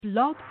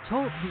Blog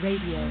Talk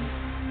Radio.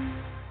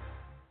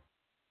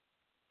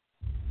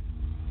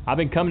 I've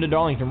been coming to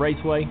Darlington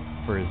Raceway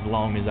for as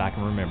long as I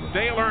can remember.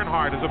 Dale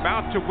Earnhardt is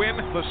about to win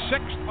the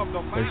sixth of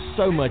the last. There's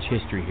so much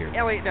history here.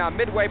 Elliott now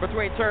midway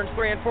between turns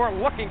 3 and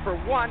 4, looking for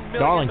 $1 million.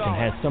 Darlington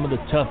has some of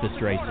the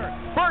toughest racing.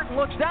 Burton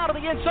looks down to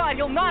the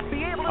inside. He'll not be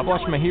able to. I've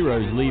watched my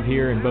heroes leave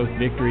here in both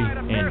victory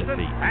and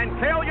defeat. And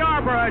Cale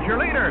Yarborough as your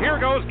leader. Here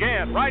goes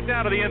Gant, right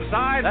down to the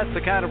inside. That's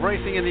the kind of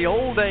racing in the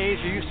old days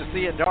you used to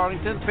see at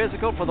Darlington.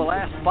 Physical for the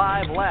last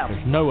 5 laps.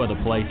 There's no other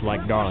place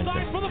like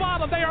Darlington. For the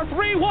bottom, they are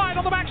 3 wide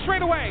on the back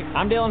straightaway.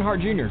 I'm Dale Earnhardt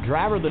Jr.,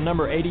 driver of the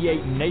number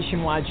 88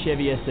 Nationwide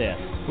Chevy SS.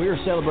 We are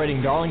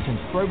celebrating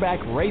Darlington's Throwback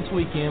Race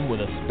Weekend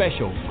with a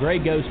special Gray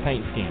Ghost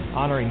paint scheme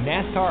honoring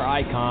NASCAR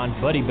icon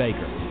Buddy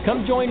Baker.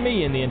 Come join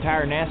me and the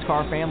entire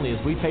NASCAR family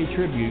as we pay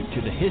tribute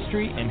to the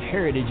history and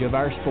heritage of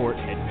our sport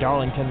at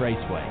Darlington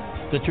Raceway.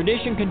 The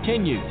tradition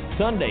continues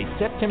Sunday,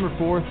 September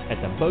 4th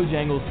at the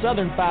Bojangles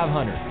Southern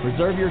 500.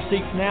 Reserve your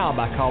seats now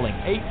by calling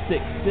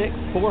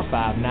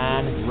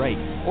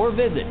 866-459-RACE or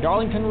visit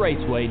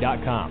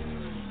darlingtonraceway.com.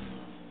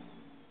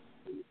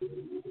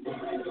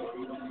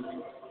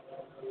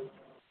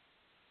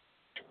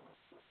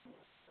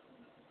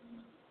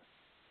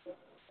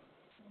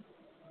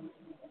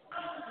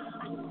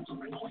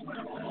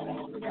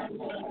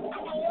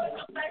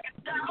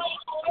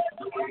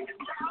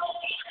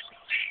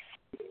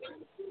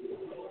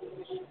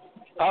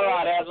 All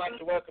right, I'd like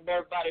to welcome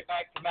everybody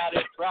back to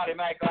Rowdy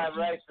Maglite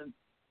Racing.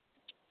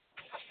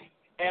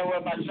 And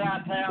with my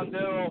Chi-Town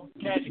duo,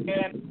 Catch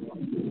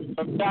Can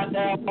from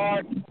Chi-Town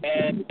Park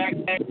and Jack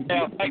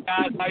Texel. Hey,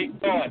 guys, how you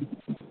doing?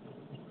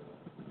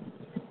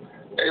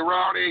 Hey,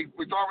 Rowdy,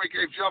 we thought we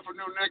gave Jeff a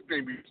new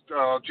nickname. He's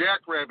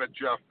Jackrabbit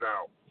Jeff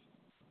now.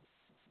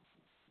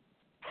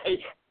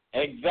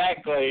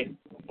 Exactly.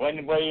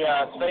 When we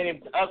seen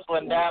him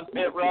hustling down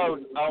pit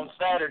road on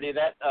Saturday,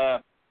 that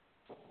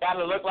kind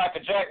of looked like a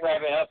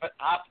jackrabbit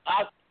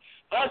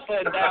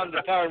hustling down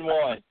to turn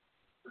 1.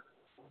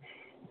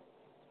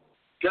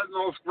 Getting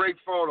those great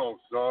photos.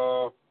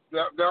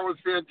 That was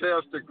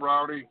fantastic,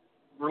 Rowdy.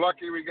 We're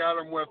lucky we got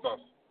him with us.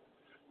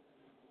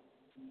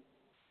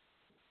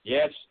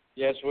 Yes,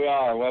 we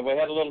are. Well, we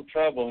had a little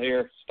trouble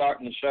here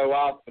starting the show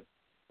off, but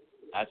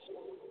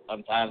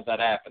sometimes that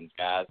happens,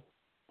 guys.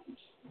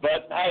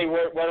 But hey,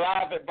 we're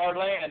live at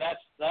Berlin, and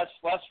that's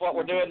what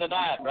we're doing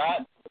tonight,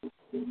 right?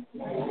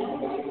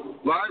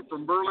 Live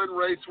from Berlin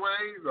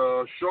Raceway,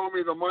 Show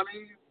Me the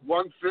Money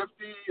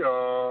 150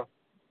 or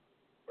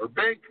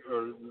bank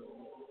or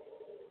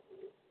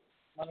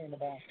Money in the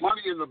Bank.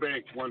 Money in the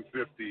Bank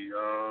 150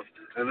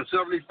 and a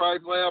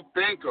 75 lap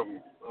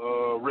Bankum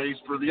race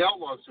for the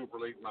Outlaw Super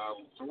Late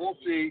model. So we'll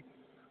see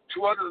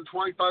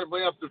 225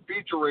 laps of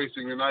feature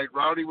racing tonight,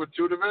 Rowdy, with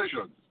 2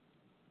 divisions.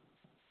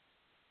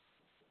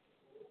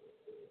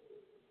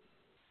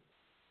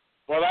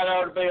 Well, that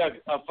ought to be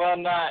a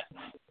fun night.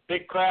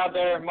 Big crowd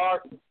there,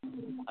 Mark.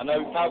 I know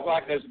you talk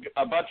like there's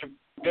a bunch of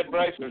good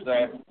racers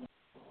there.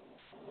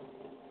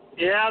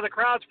 Yeah, the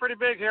crowd's pretty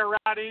big here,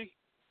 Rowdy.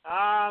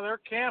 They're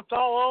camped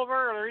all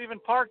over. They're even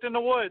parked in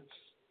the woods.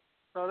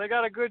 So they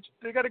got a good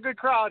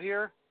crowd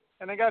here,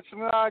 and they got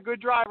some good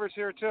drivers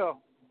here too.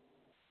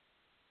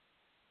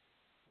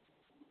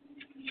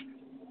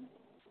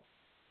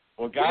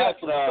 Well, guys,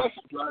 we got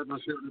some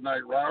drivers here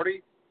tonight,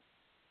 Rowdy.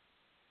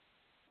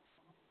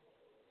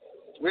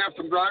 We have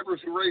some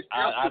drivers who raced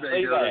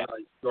yesterday here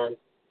tonight. So.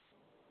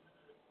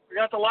 We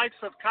got the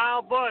likes of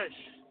Kyle Busch,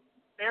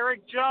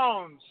 Eric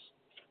Jones,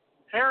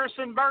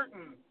 Harrison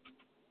Burton,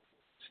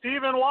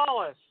 Stephen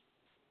Wallace.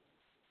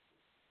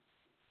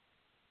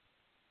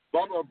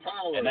 Bubba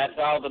Powell. And that's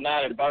all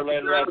tonight at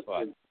Berlin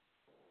Raceway.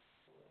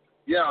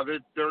 Yeah,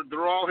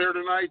 they're all here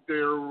tonight.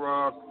 There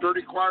are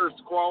 30 cars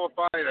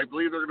qualified. I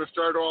believe they're going to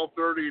start all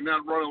 30 and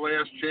then run a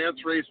last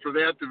chance race for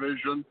that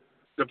division.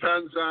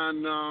 Depends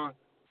on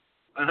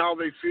how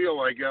they feel,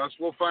 I guess.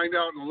 We'll find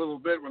out in a little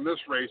bit when this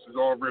race is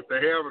over if they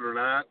have it or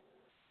not.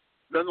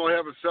 Then they'll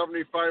have a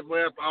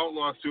 75-lap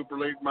Outlaw Super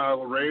Late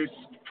Model race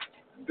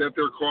that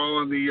they're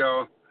calling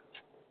the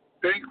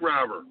Bank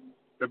Robber.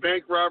 The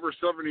Bank Robber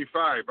 75.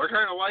 I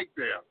kind of like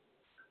that.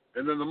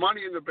 And then the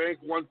Money in the Bank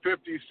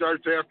 150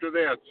 starts after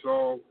that.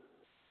 So,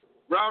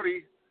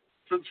 Rowdy,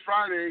 since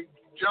Friday,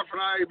 Jeff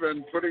and I have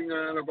been putting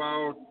on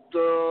about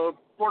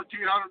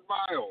 1,400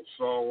 miles.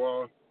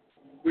 So,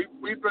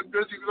 we've been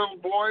busy little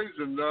boys,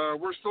 and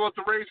we're still at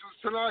the races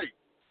tonight.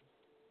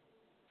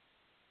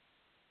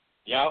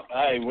 Yeah,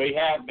 hey, we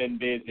have been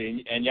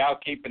busy, and y'all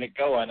keeping it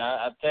going.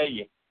 I tell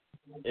you,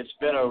 it's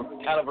been a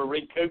kind of a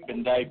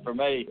recouping day for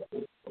me.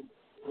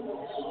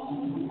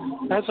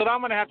 That's what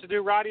I'm going to have to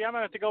do, Rowdy. I'm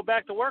going to have to go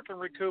back to work and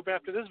recoup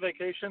after this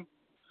vacation.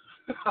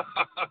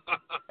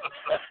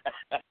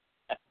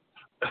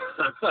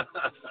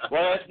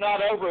 Well, it's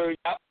not over.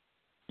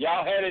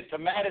 Y'all headed to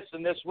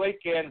Madison this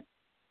weekend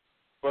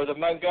for the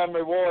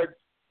Montgomery Ward.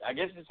 I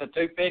guess it's a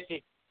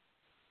 250.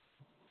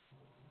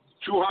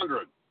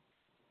 200.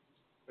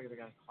 Look at the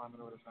guy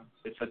climbing over the fence.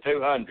 It's a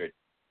 200.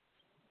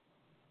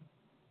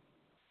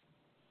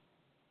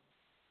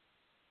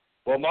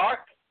 Well, Mark,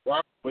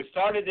 We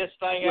started this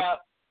thing out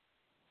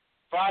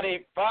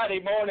Friday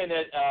morning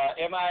at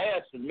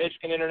MIS at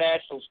Michigan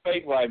International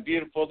Speedway.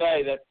 Beautiful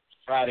day that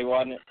Friday,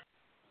 wasn't it?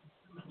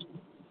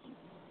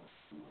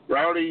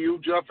 Rowdy, you,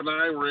 Jeff, and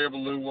I were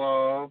able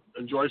to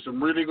enjoy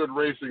some really good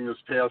racing this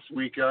past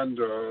weekend.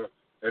 And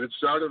it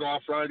started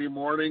off Friday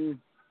morning.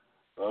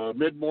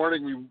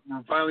 Mid-morning, we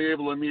were finally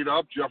able to meet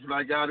up. Jeff and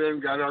I got in,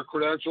 got our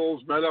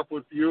credentials, met up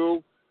with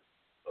you,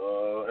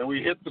 and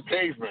we hit the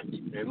pavement,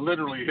 and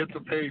literally hit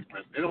the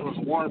pavement. It was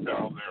warm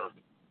down there.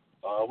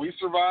 We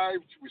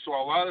survived. We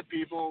saw a lot of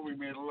people. We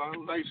made a lot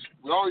of nice.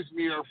 We always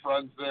meet our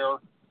friends there.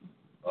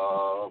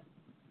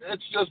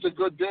 It's just a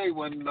good day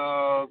when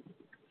the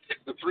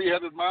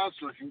three-headed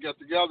monster can get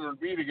together and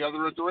be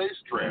together at the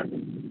racetrack.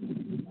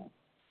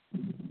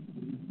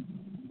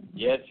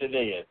 Yes, it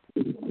is.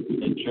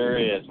 It sure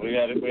is. We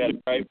had a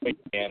great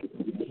weekend.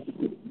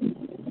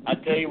 I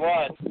tell you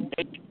what,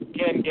 it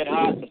can get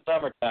hot in the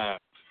summertime.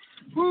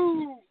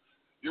 Woo!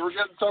 You were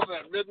getting some of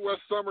that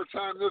Midwest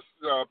summertime this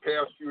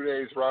past few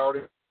days,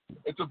 Rowdy.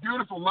 It's a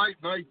beautiful night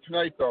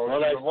tonight, though.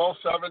 Well, it's in the low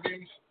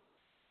 70s.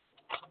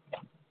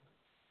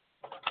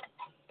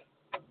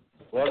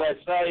 Well, they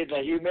say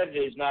the humidity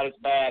is not as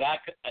bad.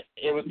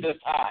 It was just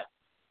hot.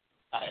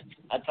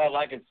 That's all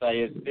I can say.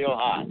 It's still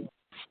hot.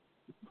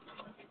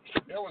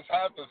 It was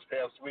hot this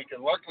past week,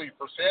 and luckily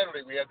for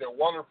Saturday, we had that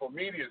wonderful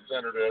media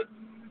center to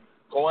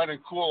go in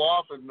and cool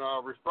off and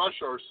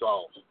refresh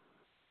ourselves.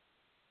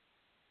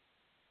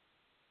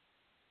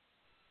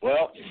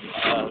 Well,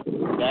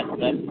 that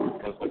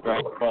was a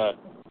great fun,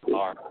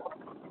 Mark.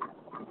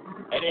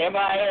 At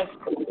MIS,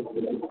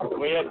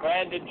 we had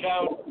Brandon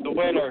Jones, the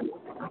winner.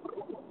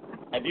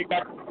 Have you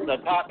got the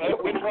top?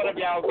 Which one of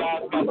y'all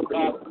guys got the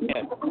top 10?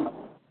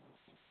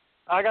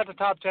 I got the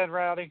top 10,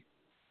 Rowdy.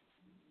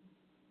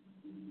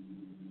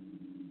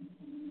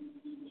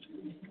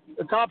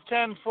 The top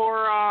 10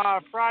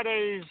 for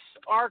Friday's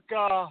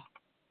ARCA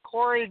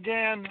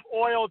Corrigan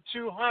Oil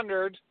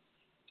 200.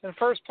 In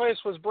first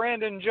place was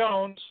Brandon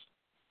Jones.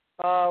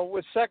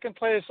 With second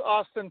place,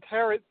 Austin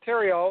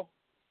Terrio.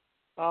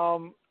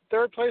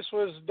 Third place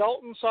was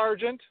Dalton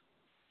Sargent.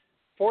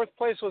 Fourth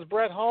place was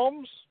Brett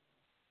Holmes.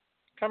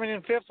 Coming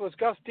in fifth was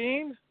Gus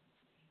Dean.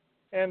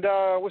 And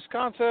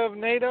Wisconsin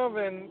native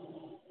and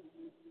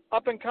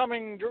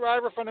up-and-coming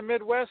driver from the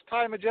Midwest,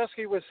 Ty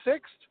Majeski, was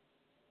sixth.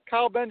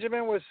 Kyle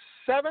Benjamin was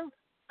seventh.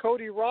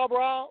 Cody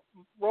Robrow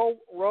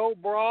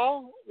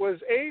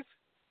was eighth.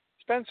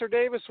 Spencer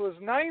Davis was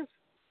ninth.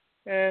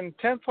 And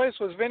 10th place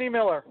was Vinnie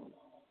Miller.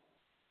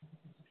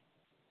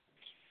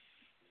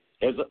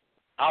 It was an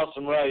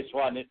awesome race,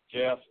 wasn't it,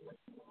 Jeff?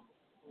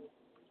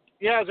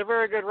 Yeah, it was a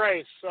very good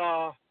race.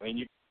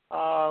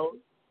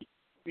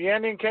 The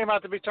ending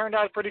turned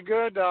out pretty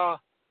good. Kyle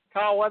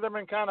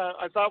Weatherman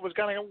I thought was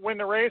going to win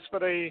the race,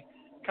 but he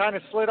kind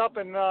of slid up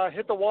and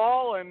hit the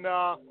wall, and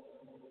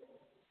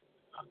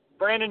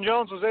Brandon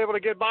Jones was able to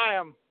get by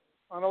him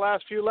on the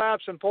last few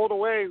laps and pulled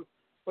away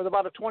with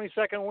about a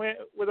 20-second lead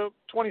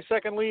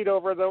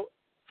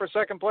for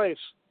second place.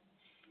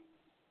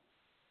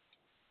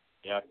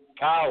 Yeah,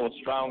 Kyle was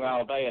strong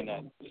all day in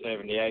that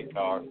 78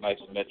 car,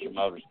 Mason Mitchell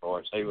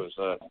Motorsports. He was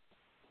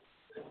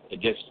it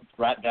just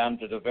right down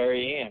to the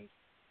very end,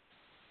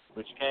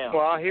 which counts.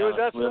 Well, he was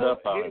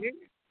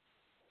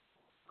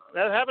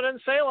that happened in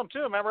Salem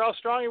too. Remember how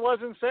strong he was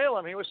in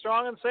Salem? He was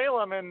strong in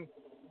Salem, and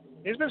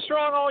he's been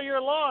strong all year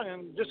long,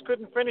 and just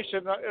couldn't finish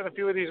it in a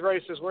few of these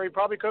races where he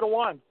probably could have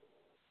won.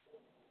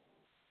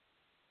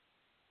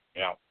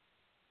 Yeah.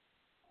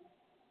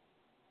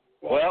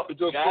 Well,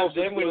 guys,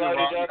 then we loaded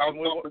up and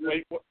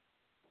we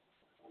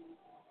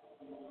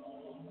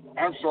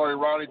I'm sorry,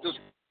 Rowdy. Just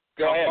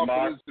go ahead,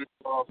 Mark.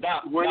 Go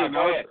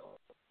ahead.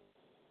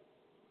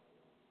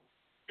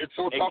 It's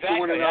so tough to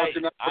win an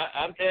ARCA.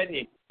 I'm telling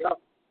you. Yeah.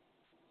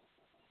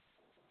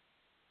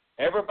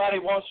 Everybody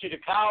wants you to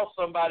call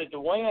somebody to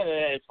win,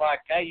 and it's like,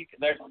 hey,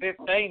 there's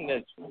 15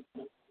 that's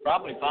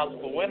probably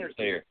possible winners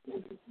here.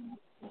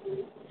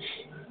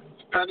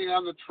 Depending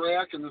on the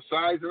track and the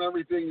size and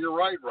everything, you're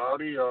right,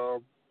 Rowdy.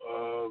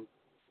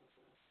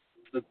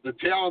 The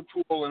talent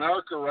pool in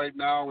ARCA right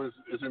now is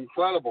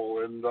incredible,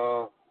 and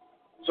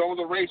some of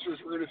the racers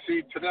we're going to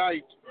see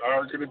tonight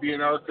are going to be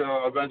in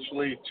ARCA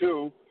eventually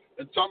too,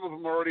 and some of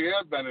them already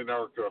have been in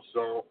ARCA.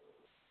 So,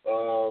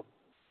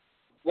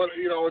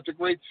 it's a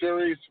great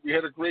series. We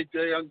had a great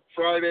day on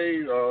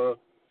Friday.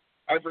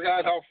 I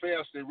forgot how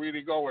fast they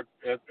really go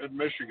at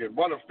Michigan.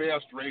 What a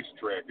fast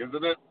racetrack,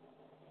 isn't it?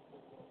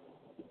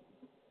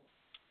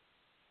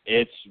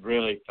 It's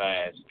really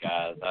fast,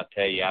 guys. I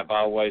tell you, I've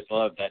always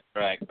loved that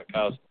track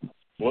because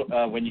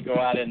when you go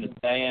out in the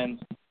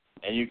stands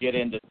and you get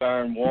into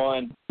turn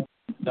one,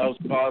 those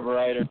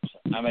carburetors,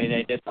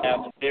 they just have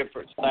a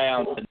different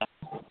sound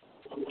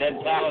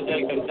than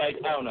Talladega and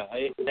Daytona.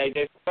 They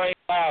just scream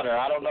louder.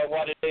 I don't know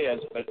what it is,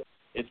 but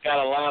it's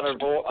got a louder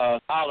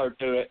holler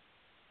to it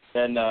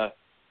than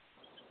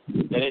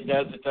it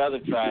does at the other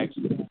tracks.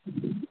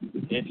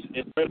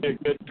 It's really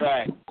a good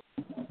track.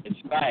 It's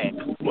fast.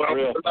 Well,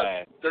 real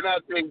fast. They're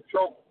not being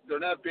they're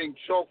not being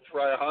choked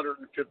by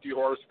 150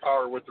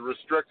 horsepower with the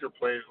restrictor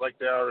plate like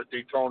they are at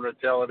Daytona and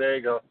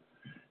Talladega.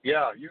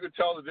 Yeah, you can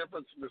tell the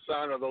difference in the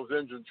sound of those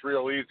engines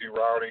real easy,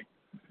 Rowdy.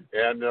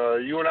 And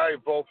you and I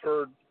have both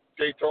heard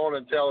Daytona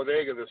and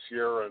Talladega this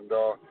year, and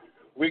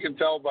we can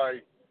tell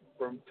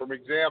from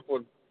example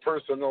and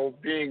personal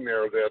being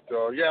there that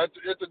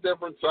it's a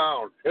different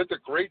sound. It's a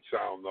great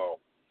sound though.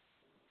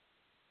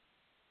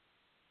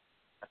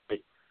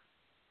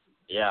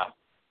 Yeah.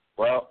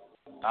 Well,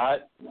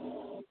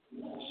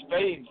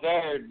 speed's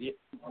there.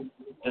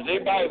 Does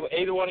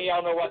either one of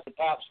y'all know what the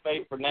top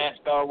speed for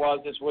NASCAR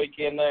was this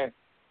weekend there?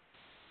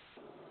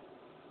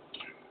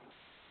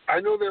 I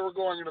knew they were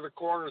going into the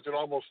corners at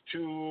almost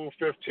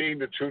 215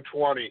 to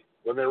 220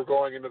 when they were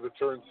going into the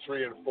turns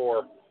 3 and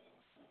 4,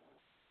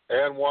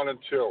 and 1 and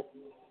 2.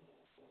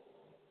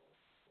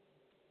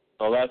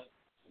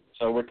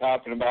 So we're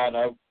talking about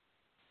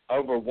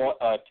over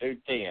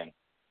 210.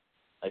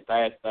 They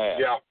passed that.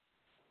 Yeah.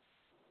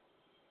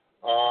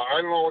 I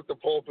don't know what the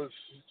pulpit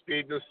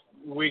speed this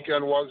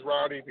weekend was,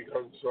 Rowdy,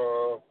 because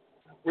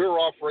we were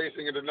off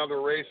racing at another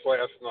race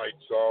last night,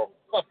 so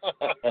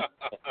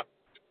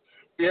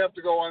we have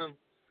to go on, and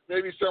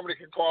maybe somebody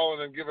can call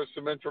in and give us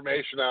some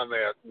information on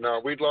that. No,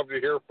 we'd love to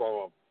hear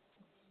from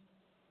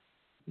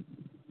them.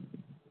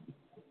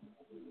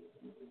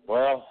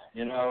 Well,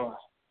 in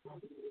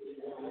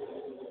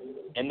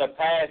the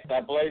past,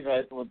 I believe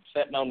it was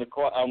sitting on the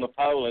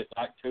pole at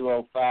like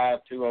 205,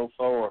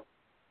 204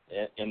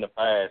 in the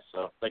past.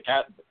 So they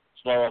can't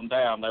slow them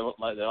down. They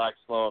like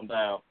to slow them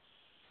down.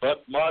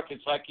 But Mark,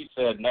 it's like you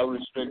said, no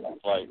restrictor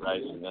plate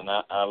racing, and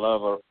I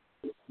love her.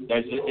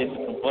 It's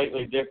a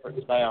completely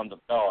different sound of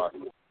car.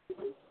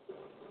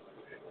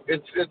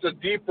 It's a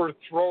deeper,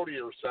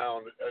 throatier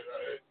sound.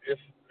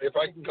 If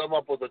I can come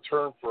up with a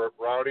term for it,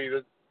 Rowdy,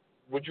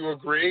 would you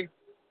agree?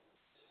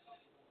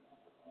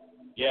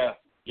 Yeah,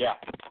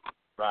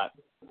 right.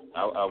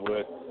 I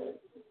would.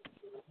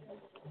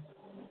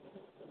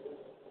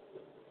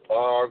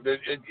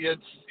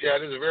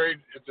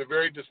 It's a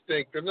very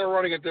distinct, and they're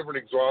running a different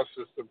exhaust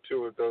system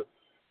too. The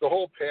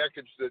whole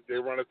package that they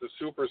run at the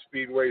super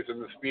speedways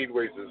and the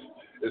speedways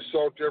is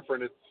so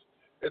different.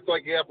 It's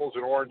like apples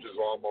and oranges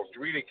almost.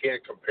 You really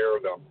can't compare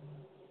them.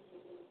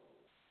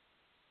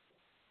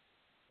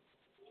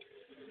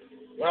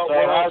 Well, so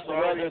how's the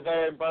weather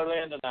there in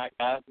Berlin tonight,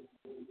 guys?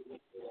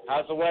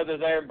 How's the weather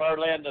there in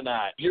Berlin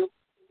tonight?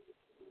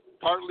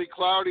 Partly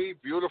cloudy,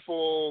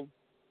 beautiful,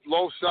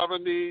 low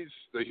 70s.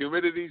 The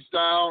humidity's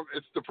down.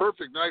 It's the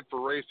perfect night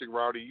for racing,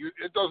 Rowdy.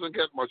 It doesn't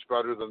get much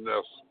better than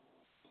this.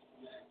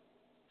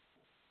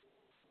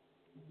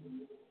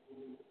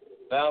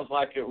 Sounds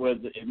like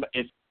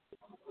it's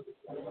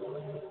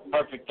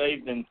perfect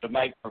evening to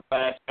make for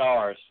fast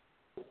cars.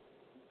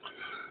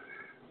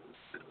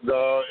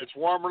 It's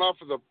warm enough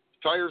for the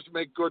tires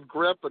make good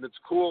grip, and it's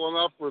cool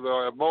enough where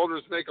the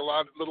motors make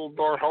little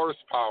more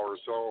horsepower.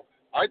 So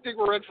I think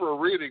we're in for a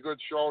really good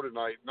show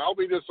tonight, and I'll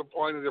be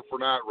disappointed if we're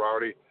not,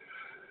 Rowdy.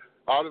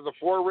 Out of the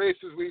 4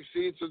 races we've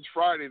seen since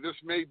Friday,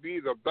 this may be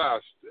the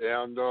best.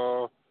 And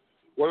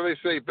what do they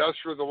say,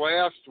 best for the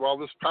last? Well,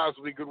 this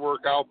possibly could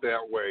work out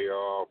that way.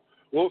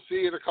 We'll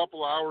see in a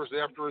couple hours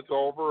after it's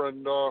over,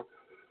 and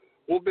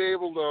we'll be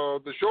able to,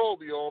 the show will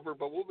be over,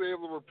 but we'll be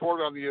able to report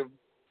on the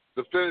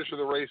finish of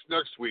the race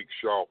next week's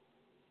show.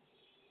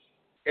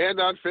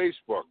 And on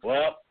Facebook.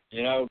 Well,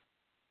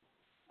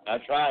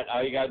 that's right.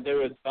 All you got to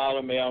do is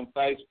follow me on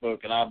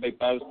Facebook, and I'll be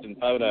posting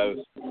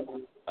photos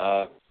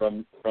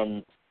from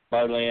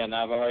Berlin.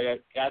 I've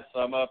already got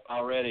some up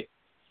already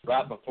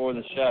right before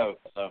the show.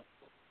 So.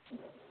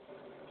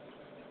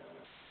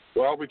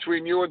 Well,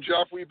 between you and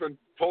Jeff, we've been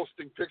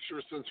posting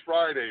pictures since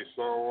Friday.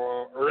 So,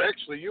 or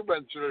actually, you've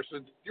been there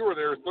since you were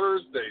there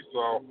Thursday.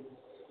 So.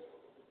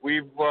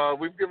 We've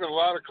given a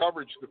lot of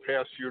coverage the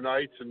past few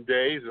nights and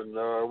days, and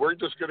we're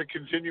just going to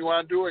continue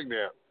on doing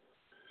that.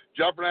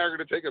 Jeff and I are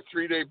going to take a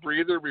 3-day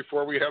breather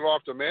before we head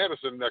off to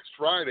Madison next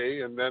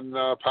Friday, and then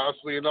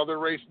possibly another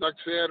race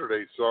next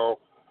Saturday. So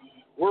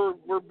we're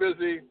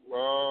busy,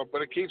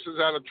 but it keeps us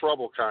out of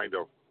trouble, kind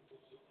of.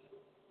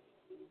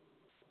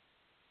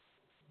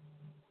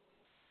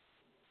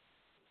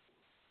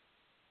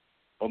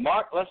 Well,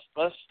 Mark, let's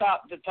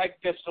stop to take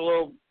just a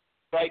little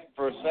break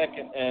for a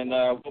second, and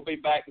we'll be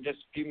back in just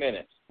a few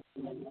minutes.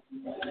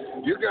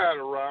 You got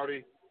it,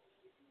 Rowdy.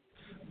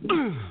 He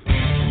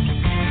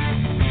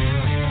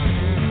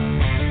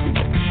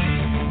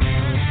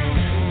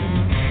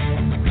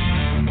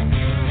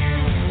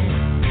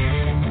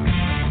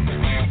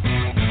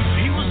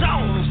was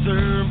on his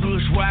third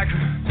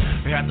bushwhacker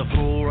at the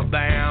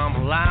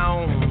Floribama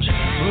Lounge.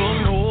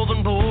 A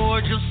northern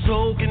boy just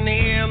soaking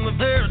in the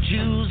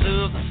virtues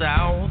of the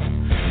South.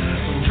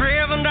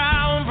 Driven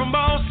down from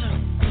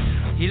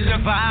Boston, he's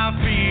at 5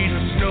 feet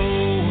of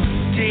snow.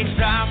 Takes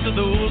after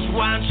those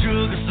white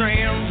sugar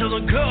strands to the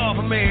Gulf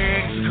of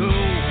Mexico.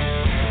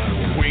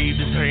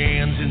 Waved his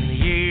hands in the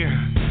air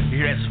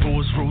as his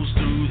voice rose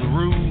through the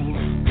roof,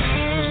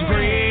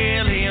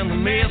 spreading the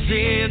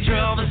message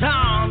of his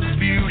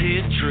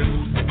undisputed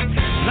truth.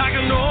 Like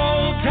an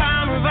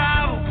old-time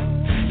revival,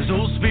 his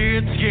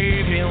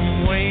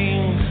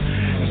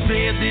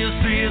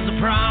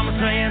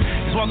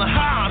while the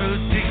heart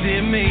sticks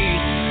in me.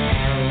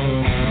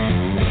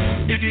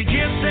 If you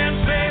get that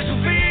special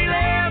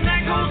feeling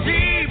that goes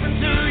deep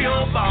into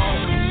your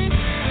bones,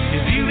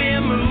 if you've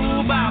been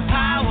moved by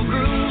power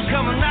grooves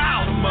coming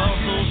out of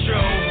muscle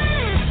show,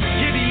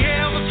 if you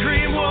ever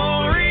scream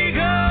war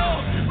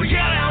eagle, we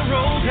yell out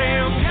roll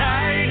down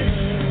tight,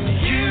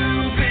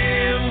 you've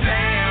been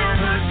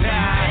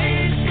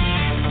paradise.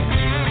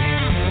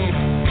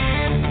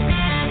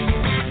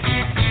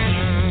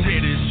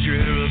 City's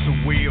just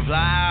a way of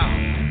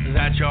life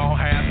that y'all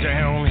have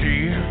down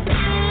here.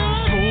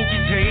 Smoky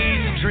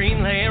taste,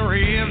 dreamland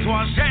ribs,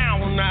 wash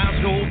down when nights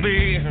go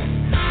big.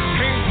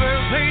 King's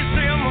birthplace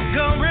in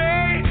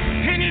Montgomery,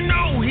 and you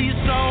know he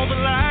saw the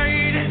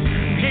light.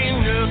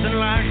 Ain't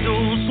nothing like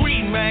those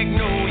sweet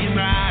magnolia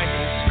nights.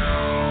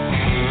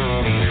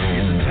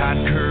 It's the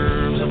tight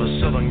curves of a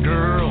southern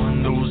girl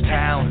and those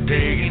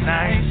Talladega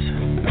nights.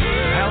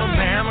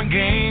 Alabama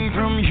gang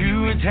from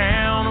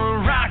Hueytown or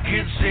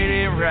Rocket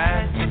City,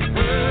 right?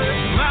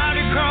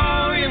 Mighty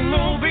Craw in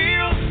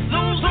Mobile,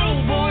 those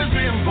old boys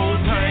in Fort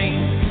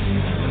Payne.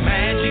 The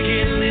magic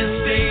in this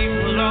state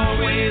will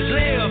always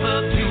live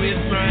up to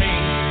its brain.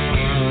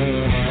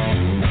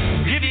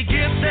 If you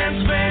get that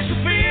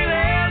special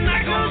feeling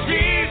that goes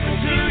deep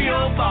into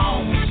your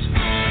bones,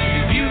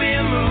 if you've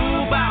been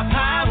moved by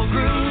power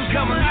grooves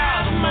coming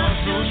out of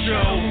muscle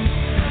show,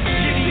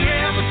 if you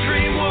ever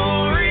dream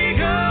war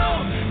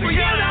eagle, we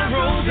got our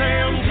roll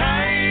down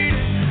tight,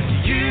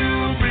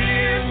 you've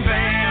been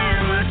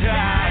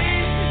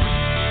paradise.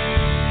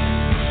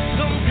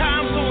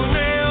 Sometimes someone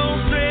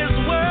else says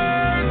the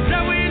words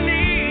that we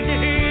need to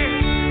hear.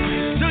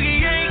 Took a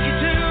Yankee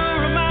to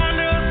remind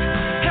us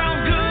how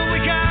good we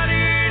got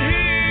it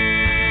here.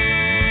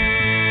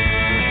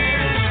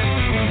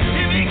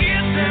 If you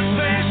get that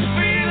special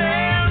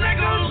feeling that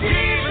goes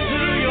deep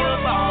into your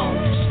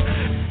bones,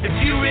 if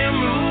you've been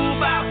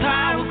moved by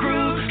power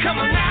grooves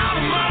coming out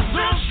of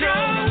muscle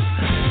shows,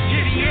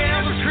 if you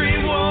ever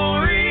scream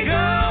war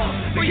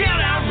eagle, we yell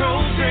out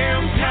roll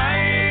down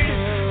tight,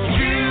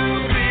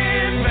 you've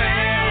been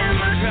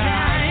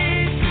paradise.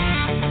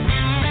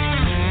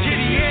 If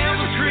you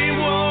ever scream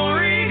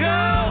war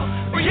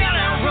eagle, we yell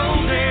out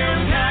roll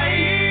down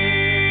tight.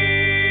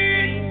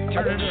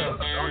 Turn it up.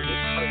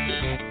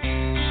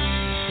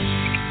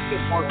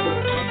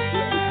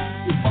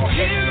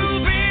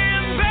 You've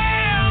been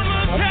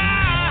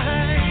paradise.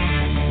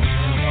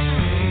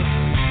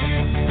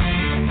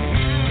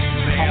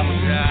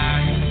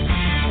 Paradise.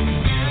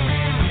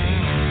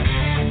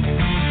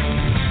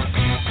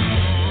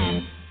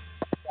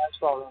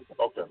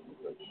 Okay.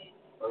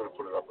 I'm going to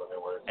put it up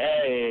anyway.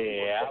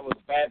 Hey, I was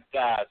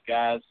baptized,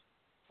 guys.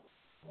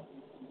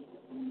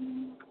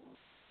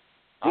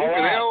 Who All the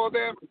right. hell with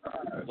them?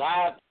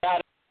 Live,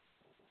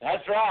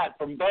 that's right,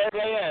 from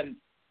Berlin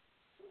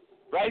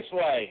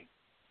Raceway.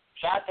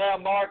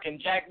 Chi-Town Mark and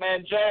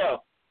Jackman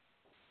Joe.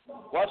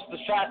 What's the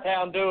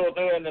Chi-Town duo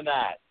doing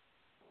tonight?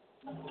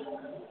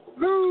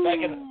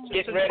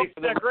 Getting ready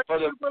for the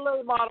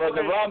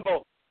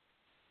Rumble.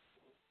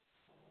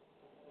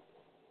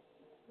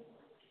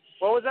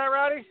 What was that,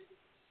 Rowdy?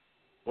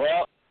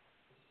 Well,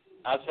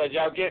 I said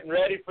y'all getting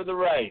ready for the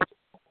race.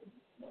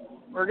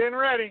 We're getting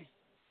ready.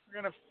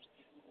 We're going to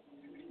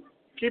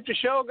keep the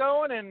show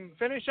going and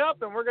finish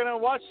up, and we're going to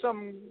watch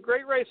some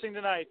great racing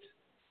tonight.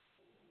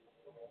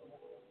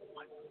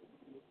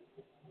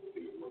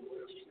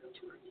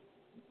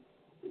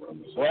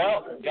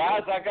 Well,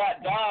 guys, I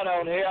got Don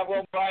on here. I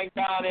will bring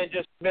Don in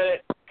just a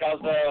minute because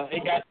he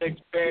got to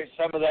experience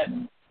some of that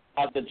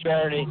of the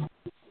journey.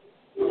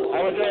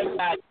 How was it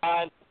tonight,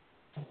 Don?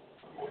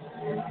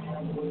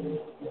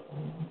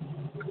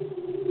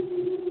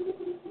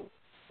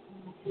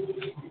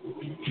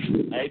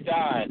 Hey,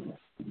 Don.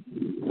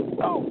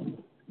 Oh,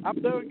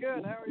 I'm doing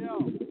good. How are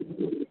y'all?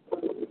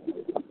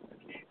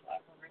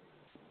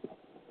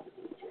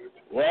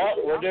 Well,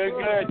 we're doing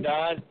good,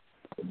 Don.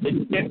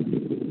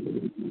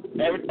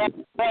 Every time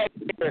we play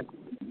here.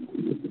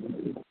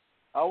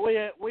 Oh,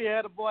 we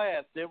had a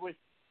blast, did we?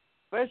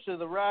 Especially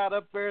the ride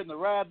up there and the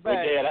ride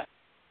back. We did.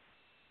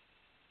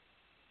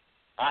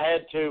 I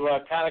had to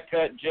kind of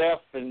cut Jeff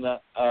and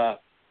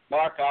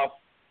Mark off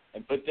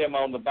and put them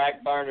on the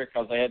back burner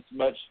because they had so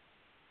much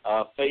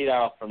feed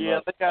off from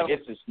I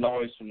guess it's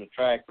noise from the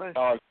track. The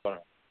cars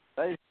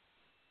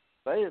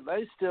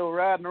They still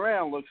riding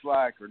around, looks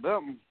like, or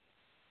something.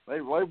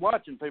 They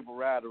watching people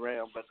ride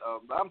around, but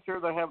I'm sure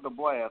they're having a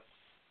blast.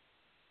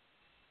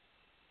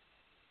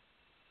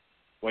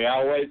 We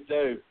always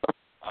do.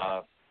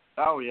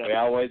 Oh yeah, we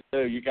always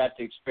do. You got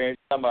to experience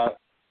some of it.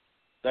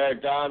 There,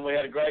 Don, we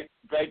had a great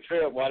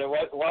trip. What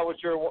was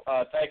your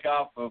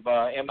takeoff of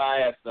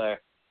MIS there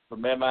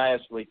from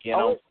MIS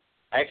weekend?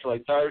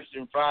 Actually, Thursday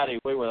and Friday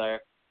we were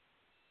there.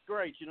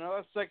 Great. You know,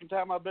 that's the second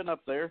time I've been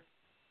up there.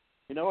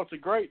 You know, it's a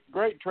great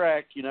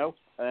track, you know,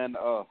 and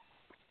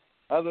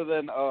other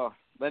than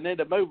they need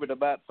to move it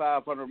about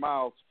 500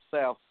 miles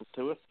south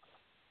to us.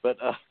 But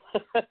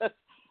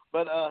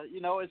you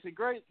know, it's a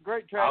great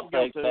track to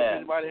go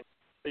to.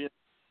 If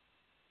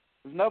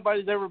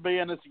nobody's ever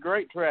been, it's a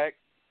great track.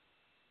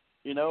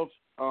 you know,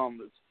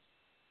 it's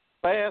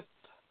fast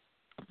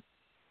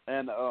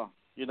and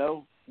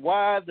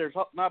wide. There's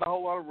not a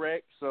whole lot of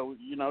wrecks, so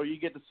you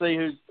get to see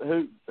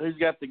who's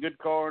got the good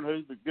car and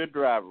who the good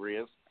driver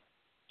is.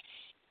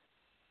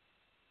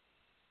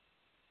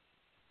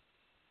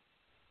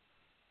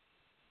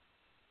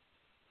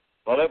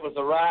 Well, it was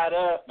a ride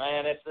up,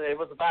 man. It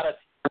was about a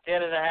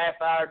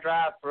 10.5-hour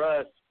drive for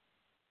us.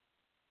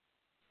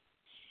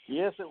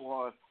 Yes, it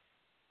was.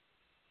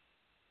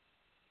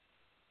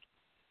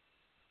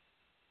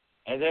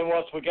 And then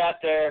once we got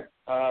there,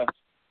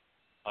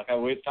 like we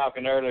were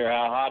talking earlier,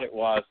 how hot it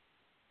was.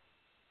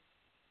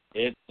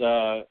 You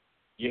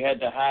had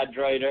to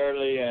hydrate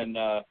early and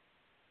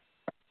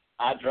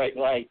hydrate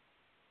late.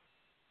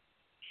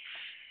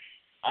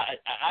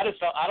 I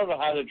don't know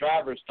how the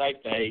drivers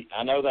take the heat.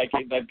 I know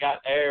they've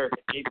got air to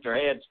keep their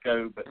heads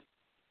cool, but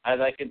how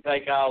they can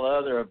take all the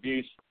other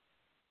abuse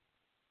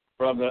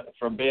from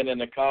being in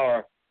the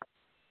car.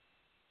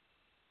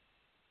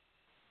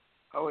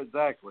 Oh,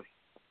 exactly.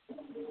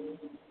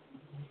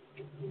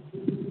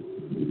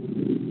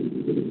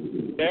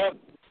 Yep.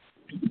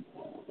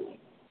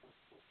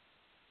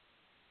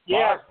 Yeah.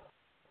 Mark?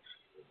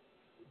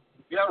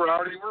 Yeah,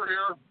 Rowdy, we're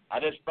here. I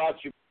just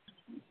brought you.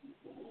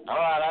 All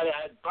right,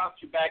 I brought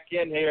you back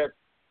in here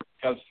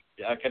because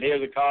I could hear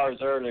the cars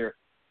earlier,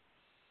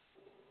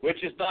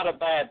 which is not a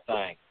bad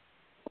thing.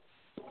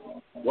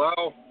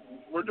 Well,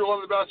 we're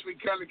doing the best we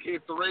can to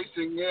keep the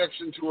racing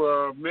action to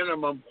a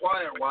minimum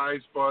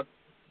quiet-wise, but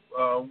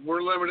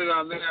we're limited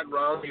on that,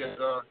 Rowdy.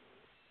 And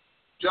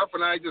Jeff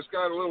and I just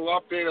got a little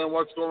update on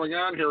what's going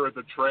on here at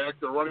the track.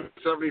 They're running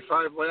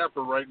 75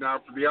 lapper right now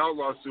for the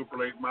Outlaw Super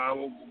Late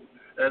models,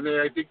 and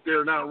I think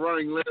they're not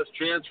running last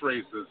chance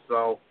races.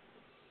 So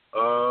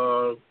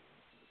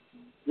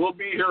we'll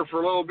be here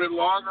for a little bit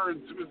longer.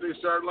 And as soon as they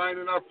start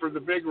lining up for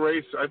the big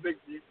race, I think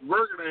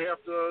we're going to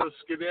have to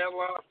skedaddle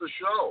off the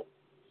show.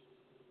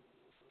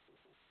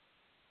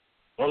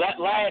 Well, that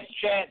last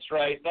chance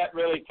race, that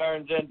really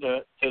turns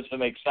into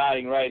some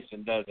exciting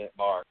racing, doesn't it,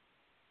 Mark?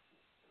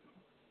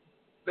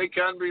 They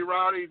can be,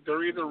 Rowdy.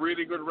 They're either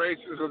really good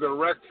races or they're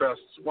wreck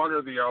fests, one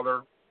or the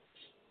other.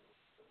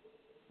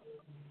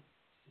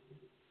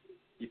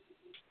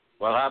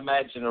 Well, I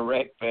imagine a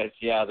wreck fest,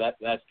 yeah,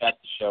 that's got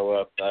to show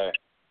up there.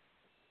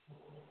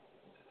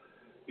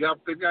 Yep,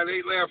 they've got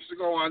 8 laps to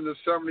go on the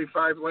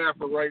 75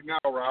 lapper right now,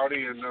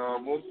 Rowdy, and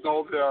we'll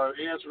know the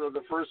answer to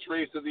the first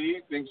race of the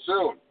evening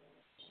soon.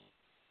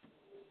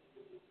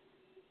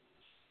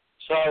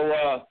 So,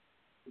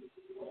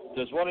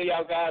 does one of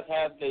y'all guys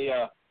have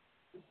the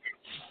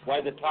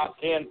way the top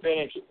 10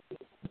 finished?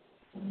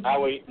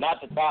 How we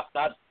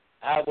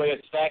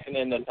stacking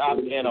in the top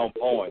 10 on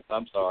points?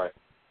 I'm sorry.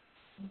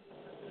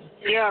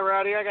 Yeah,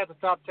 Rowdy, I got the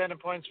top 10 in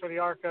points for the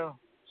ARCA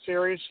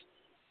series.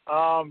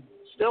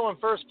 Still in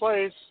first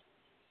place,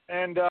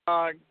 and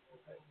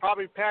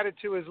probably padded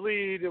to his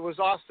lead. It was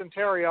Austin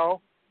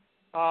Terrio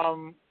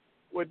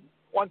with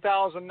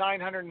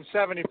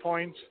 1,970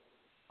 points.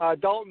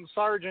 Dalton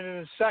Sargent in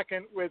his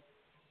second with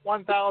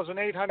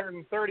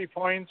 1,830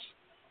 points.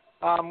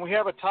 We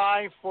have a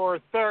tie for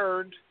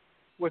third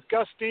with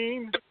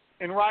Gustine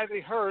and Riley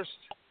Hurst,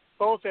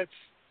 both at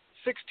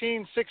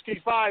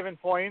 1,665 in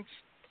points.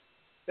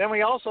 Then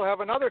we also have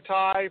another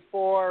tie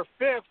for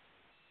fifth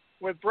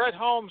with Brett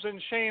Holmes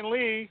and Shane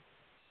Lee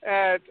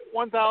at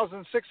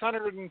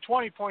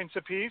 1,620 points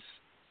apiece.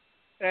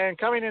 And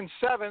coming in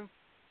seventh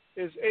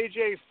is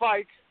A.J.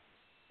 Fike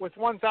with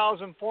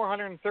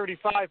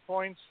 1,435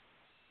 points,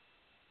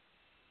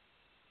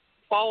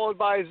 followed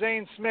by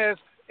Zane Smith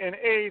in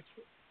eighth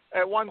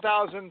at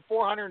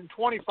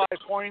 1,425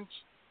 points.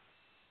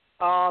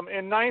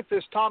 In ninth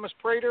is Thomas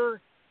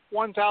Prater,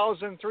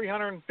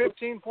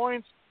 1,315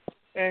 points.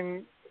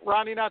 And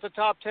rounding out the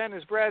top 10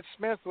 is Brad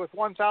Smith with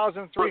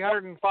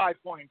 1,305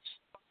 points.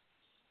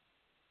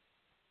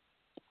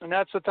 And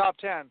that's the top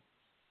 10.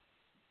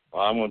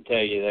 Well, I'm going to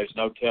tell you, there's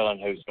no telling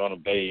who's going to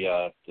be.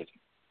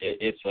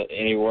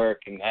 Anywhere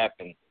can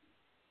happen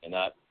in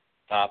that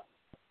top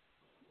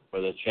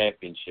for the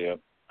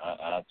championship.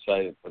 I'd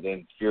say for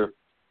them,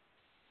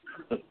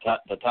 the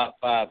top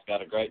five's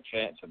got a great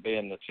chance of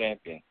being the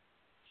champion.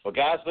 Well,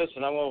 guys,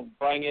 listen, I'm going to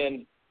bring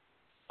in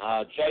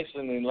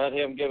Jason and let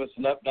him give us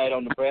an update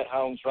on the Brett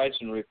Holmes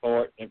Racing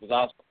Report. It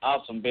was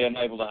awesome being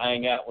able to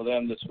hang out with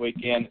them this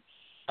weekend.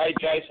 Hey,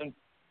 Jason.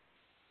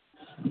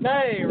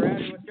 Hey,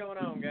 Rowdy, what's going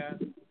on, guys?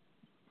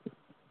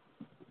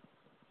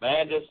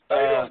 Man, just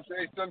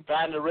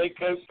trying to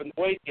recoup from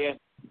the weekend.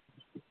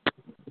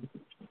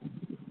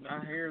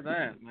 I hear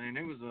that, man.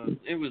 It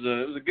was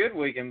a good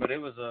weekend, but it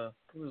was a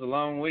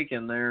long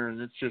weekend there,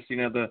 and it's just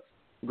the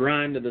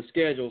grind of the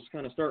schedule is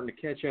kind of starting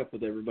to catch up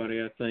with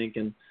everybody, I think,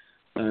 and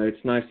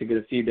it's nice to get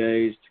a few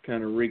days to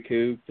kind of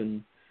recoup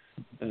and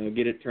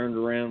get it turned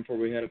around before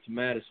we head up to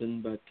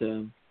Madison. But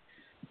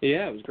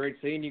yeah, it was great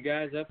seeing you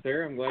guys up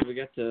there. I'm glad we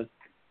got to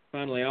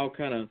finally all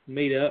kind of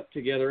meet up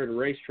together at a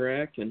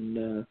racetrack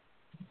and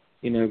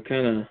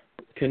kind of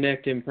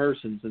connect in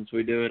person since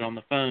we do it on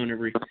the phone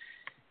every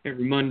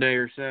Monday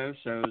or so.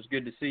 So it was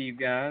good to see you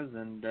guys.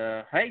 And,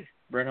 hey,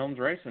 Brett Holmes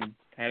Racing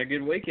had a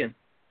good weekend.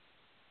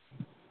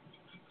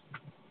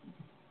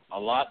 A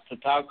lot to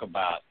talk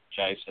about,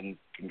 Jason.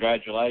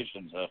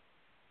 Congratulations.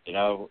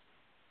 We're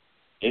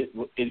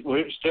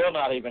still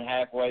not even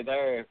halfway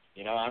there.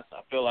 I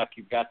feel like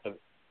you've got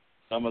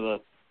some of the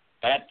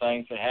bad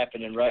things that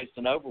happened in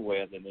racing over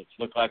with, and it's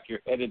looked like you're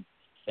headed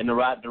in the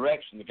right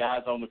direction. The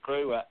guys on the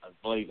crew, I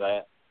believe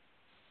that.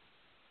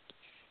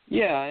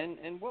 Yeah,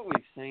 and what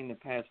we've seen the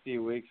past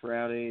few weeks,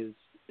 Rowdy,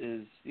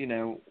 is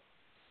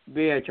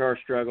BHR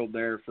struggled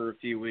there for a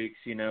few weeks,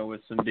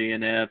 with some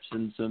DNFs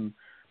and some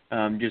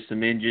just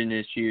some engine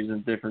issues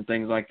and different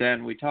things like that.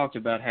 And we talked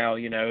about how,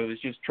 it was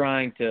just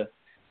trying to,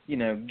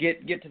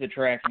 get to the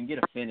track and get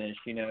a finish.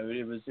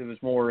 It was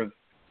more of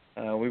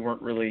we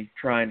weren't really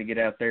trying to get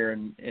out there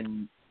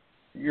and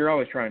you're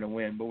always trying to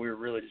win, but we were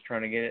really just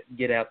trying to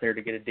get out there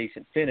to get a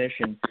decent finish.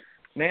 And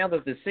now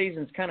that the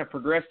season's kind of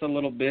progressed a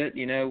little bit,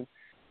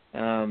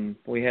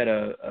 we had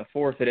a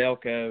fourth at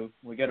Elko.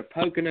 We got a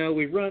Pocono.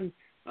 We run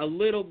a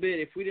little bit.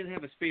 If we didn't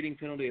have a speeding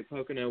penalty at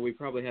Pocono, we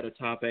probably had a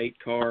top 8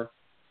 car.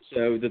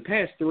 So the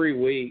past 3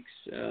 weeks,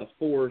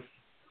 fourth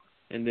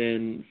and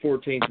then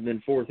 14th and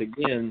then fourth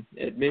again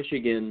at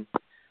Michigan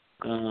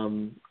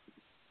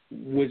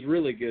was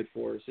really good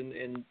for us.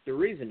 And the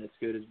reason it's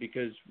good is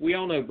because we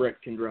all know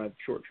Brett can drive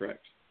short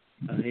tracks.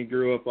 He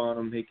grew up on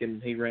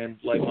them. He ran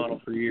late model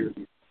for years.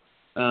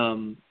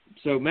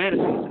 So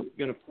Madison's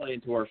going to play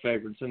into our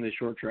favor in some of the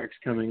short tracks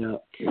coming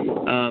up.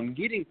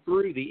 Getting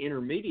through the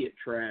intermediate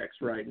tracks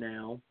right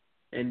now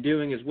and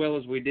doing as well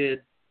as we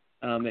did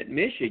at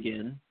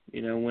Michigan,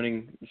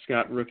 winning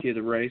Scott Rookie of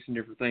the Race and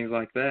different things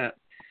like that,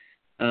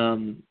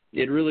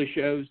 it really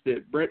shows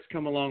that Brett's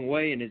come a long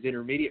way in his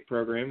intermediate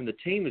program, and the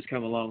team has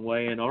come a long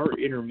way in our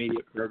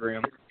intermediate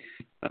program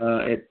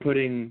at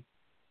putting,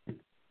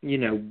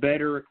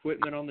 better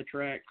equipment on the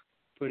track,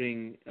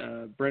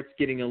 Brett's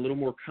getting a little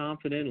more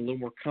confident, a little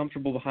more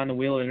comfortable behind the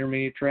wheel at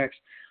intermediate tracks.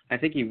 I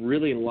think he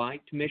really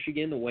liked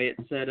Michigan, the way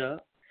it's set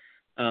up.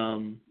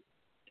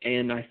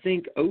 And I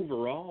think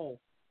overall,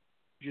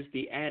 just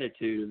the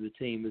attitude of the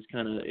team is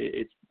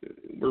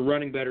we're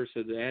running better,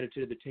 so the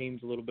attitude of the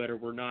team's a little better.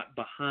 We're not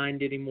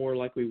behind anymore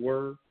like we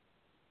were.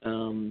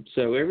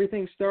 So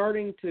everything's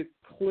starting to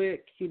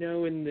click,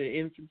 in the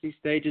infancy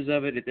stages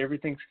of it.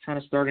 Everything's kind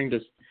of starting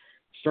to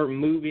start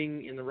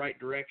moving in the right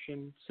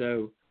direction.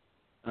 So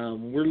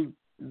we're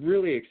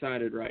really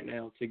excited right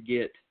now to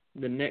get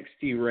the next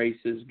few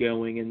races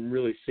going and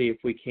really see if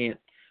we can't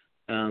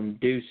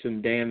do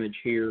some damage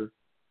here,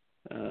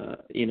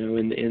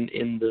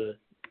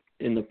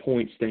 in the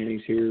point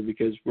standings here,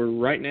 because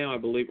right now I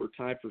believe we're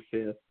tied for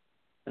 5th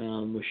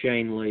with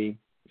Shane Lee.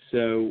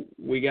 So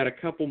we got a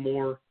couple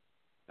more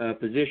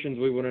positions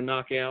we want to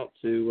knock out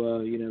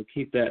to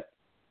keep that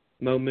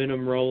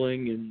momentum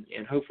rolling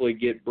and hopefully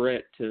get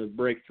Brett to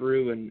break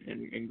through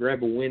and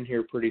grab a win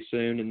here pretty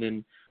soon. And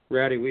then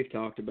Rowdy, we've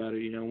talked about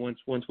it,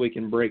 once we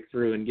can break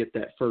through and get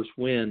that first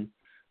win,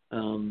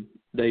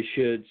 they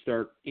should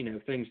start,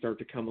 things start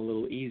to come a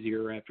little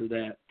easier after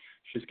that.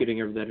 It's just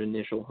getting over that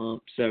initial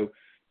hump. So,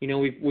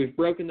 we've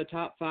broken the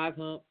top 5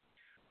 hump.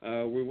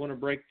 We want to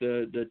break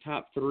the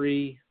top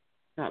 2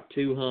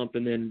 hump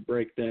and then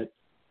break that,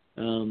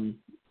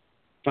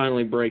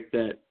 finally break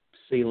that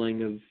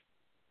ceiling of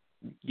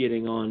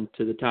getting on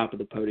to the top of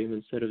the podium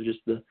instead of just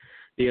the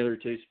other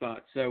 2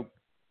 spots. So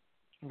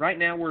right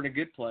now we're in a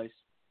good place,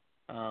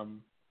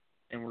 and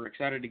we're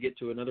excited to get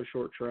to another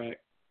short track.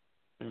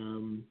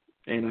 And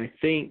I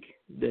think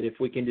that if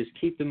we can just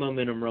keep the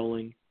momentum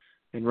rolling,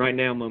 and right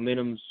now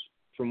momentum's,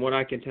 from what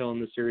I can tell in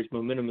this series,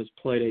 momentum has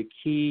played a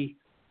key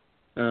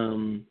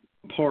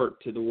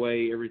part to the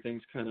way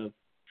everything's kind of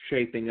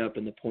shaping up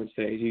in the points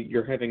phase.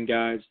 You're having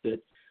guys that,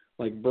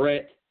 like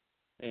Brett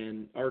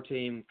and our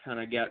team,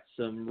 kind of got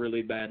some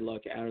really bad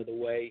luck out of the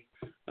way.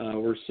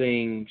 We're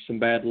seeing some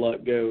bad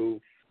luck go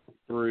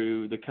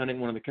through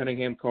one of the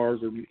Cunningham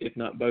cars, or if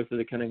not both of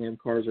the Cunningham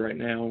cars right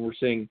now. And we're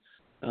seeing,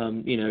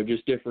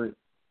 just different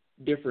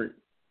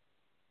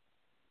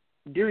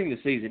during the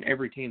season,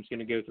 every team's going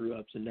to go through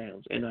ups and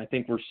downs. And I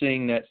think we're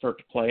seeing that start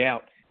to play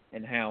out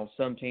and how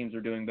some teams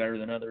are doing better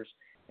than others.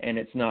 And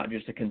it's not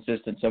just a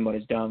consistent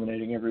somebody's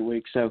dominating every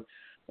week. So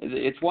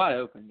it's wide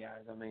open,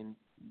 guys. I mean,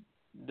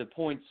 the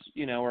points,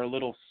 are a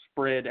little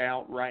spread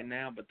out right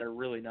now, but they're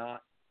really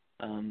not.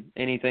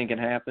 Anything can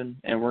happen,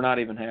 and we're not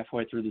even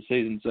halfway through the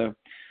season. So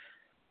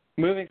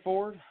moving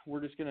forward,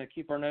 we're just going to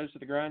keep our nose to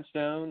the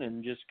grindstone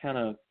and just kind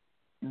of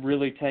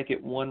really take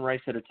it one race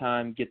at a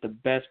time, get the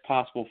best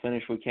possible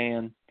finish we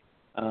can.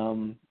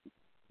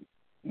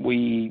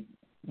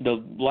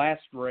 The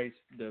last race,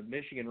 the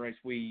Michigan race,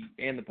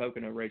 and the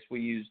Pocono race,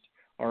 we used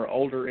our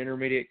older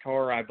intermediate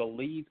car. I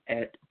believe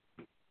at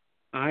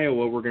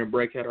Iowa we're going to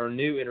break out our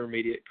new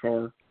intermediate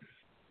car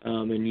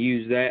and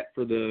use that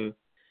for the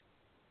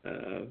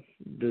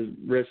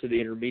rest of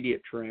the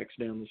intermediate tracks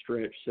down the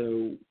stretch.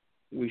 So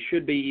we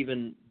should be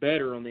even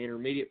better on the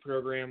intermediate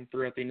program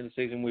throughout the end of the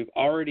season. We've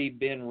already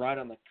been right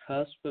on the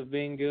cusp of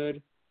being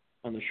good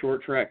on the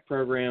short track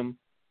program.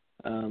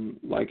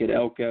 like at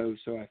Elko.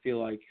 So I feel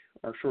like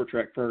our short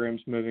track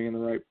program's moving in the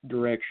right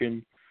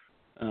direction.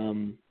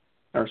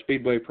 Our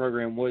speedway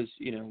program was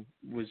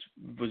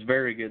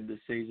very good this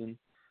season.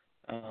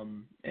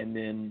 And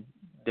then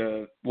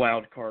the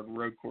wild card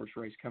road course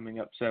race coming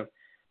up. So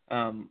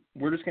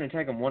we're just going to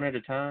take them one at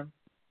a time,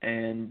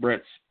 and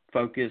Brett's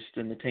focused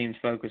and the team's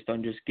focused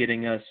on just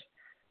getting us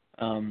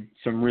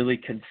some really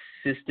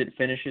consistent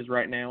finishes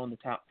right now in the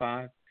top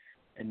 5,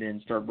 and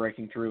then start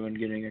breaking through and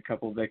getting a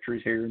couple of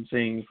victories here and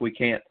seeing if we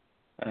can't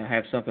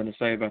have something to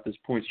say about this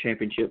points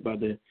championship by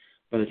the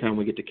time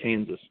we get to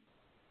Kansas.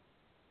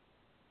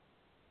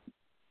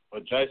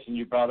 Well, Jason,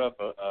 you brought up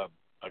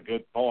a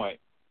good point.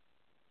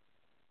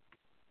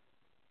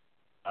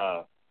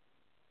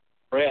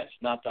 Brett's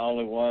not the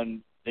only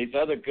one. These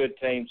other good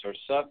teams are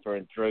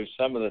suffering through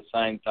some of the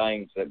same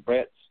things that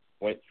Brett's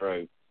went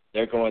through.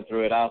 They're going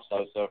through it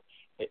also. So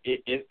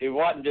it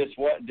wasn't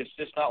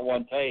just not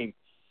one team.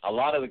 A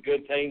lot of the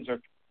good teams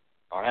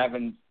are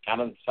having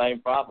kind of the same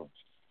problems.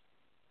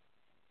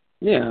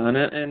 Yeah,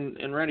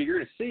 and Rowdy, you're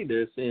going to see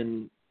this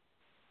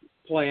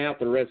play out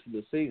the rest of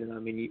the season. I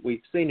mean,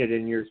 we've seen it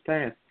in years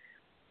past.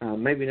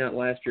 Maybe not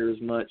last year as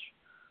much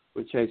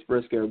with Chase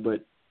Briscoe,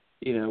 but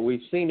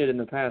we've seen it in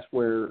the past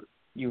where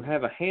you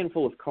have a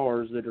handful of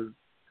cars that are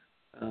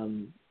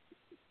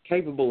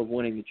capable of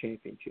winning the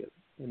championship.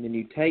 And then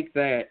you take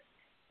that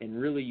and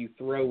really you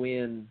throw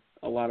in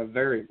a lot of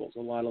variables,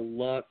 a lot of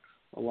luck,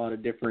 a lot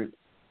of different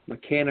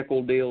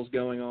mechanical deals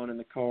going on in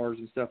the cars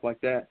and stuff like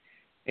that.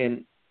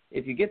 And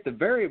if you get the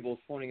variables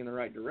pointing in the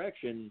right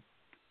direction,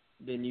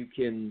 then you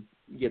can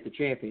get the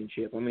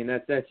championship. I mean,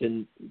 that's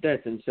in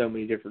so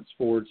many different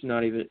sports,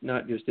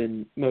 not just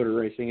in motor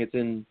racing. It's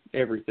in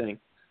everything.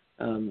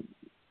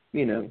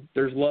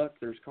 There's luck,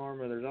 there's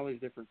karma, there's all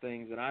these different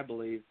things that I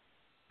believe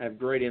have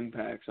great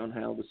impacts on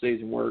how the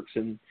season works.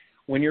 And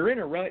when you're in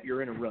a rut,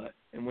 you're in a rut.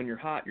 And when you're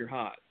hot, you're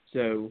hot.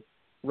 So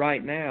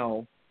right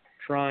now,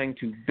 trying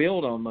to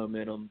build on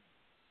momentum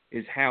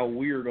is how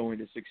we're going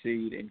to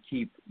succeed and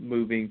keep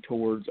moving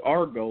towards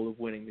our goal of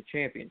winning the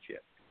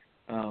championship.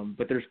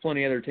 But there's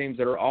plenty of other teams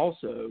that are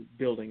also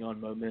building on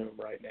momentum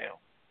right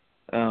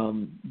now.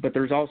 But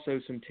there's also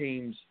some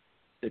teams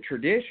that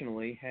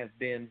traditionally have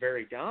been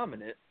very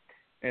dominant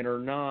and are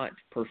not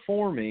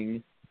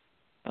performing.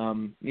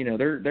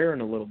 They're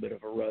in a little bit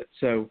of a rut.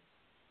 So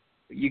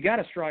you got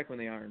to strike when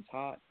the iron's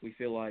hot. We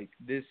feel like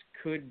this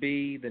could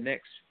be the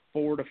next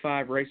 4 to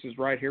 5 races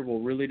right here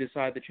will really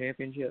decide the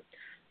championship.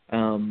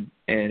 And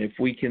if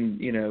we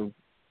can,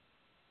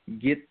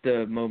 get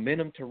the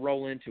momentum to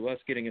roll into us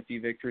getting a few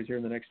victories here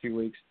in the next few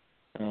weeks,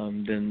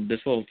 then this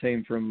little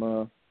team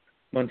from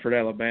Munford,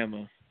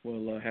 Alabama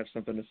will have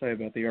something to say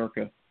about the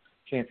ARCA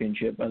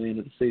championship by the end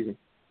of the season.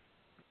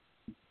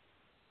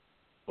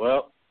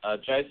 Well,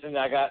 Jason,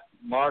 I got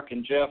Mark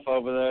and Jeff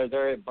over there.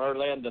 They're at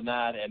Berlin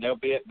tonight, and they'll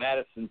be at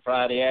Madison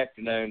Friday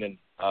afternoon. And,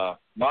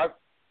 Mark,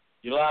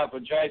 you live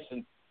with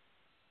Jason.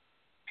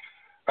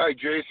 Hi,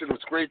 Jason. It was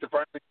great to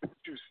finally meet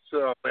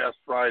you last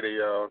Friday.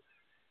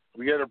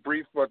 We had a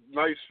brief but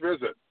nice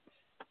visit.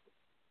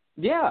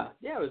 Yeah,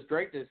 it was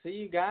great to see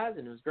you guys,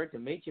 and it was great to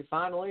meet you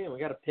finally, and we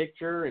got a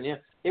picture. And,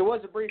 it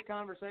was a brief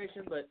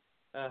conversation, but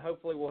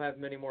hopefully we'll have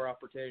many more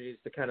opportunities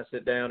to kind of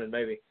sit down and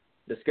maybe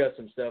discuss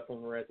some stuff when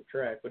we're at the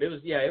track. But it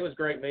was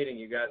great meeting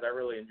you guys. I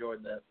really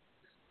enjoyed that.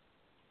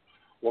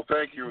 Well,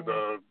 thank you.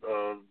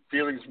 The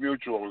feelings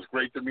mutual. It was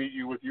great to meet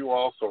you with you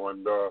also.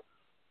 And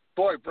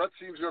boy, Brett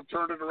seems to have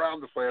turned it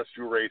around the last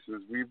few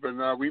races. We've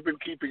been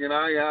keeping an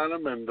eye on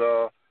him, and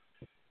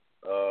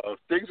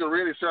things are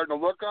really starting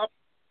to look up.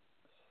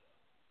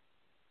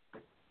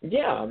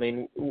 Yeah, I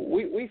mean,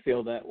 we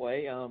feel that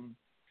way.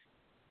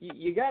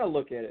 You got to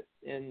look at it.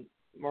 And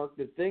Mark,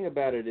 the thing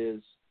about it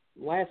is,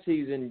 last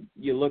season,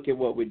 you look at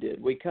what we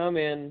did. We come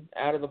in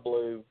out of the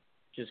blue,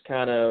 just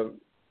kind of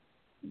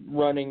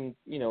running,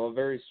 a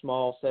very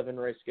small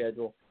 7-race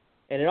schedule,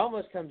 and it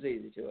almost comes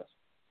easy to us.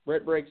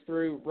 Brett breaks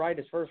through right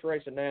his first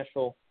race at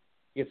Nashville,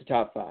 gets the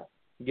top 5,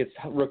 gets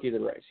rookie of the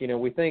race.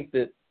 We think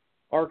that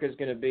ARCA is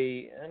going to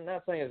be, I'm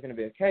not saying it's going to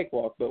be a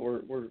cakewalk, but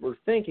we're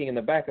thinking in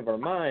the back of our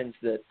minds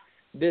that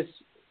this,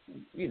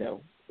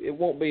 it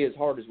won't be as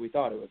hard as we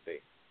thought it would be.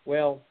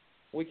 Well,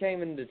 we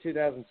came into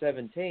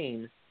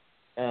 2017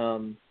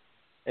 and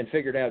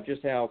figured out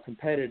just how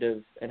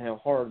competitive and how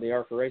hard the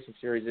ARCA Racing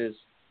Series is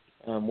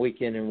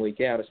week in and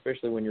week out,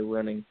 especially when you're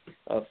running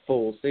a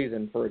full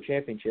season for a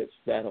championships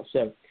battle.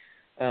 So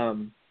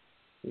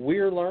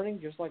we're learning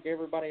just like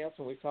everybody else,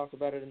 and we've talked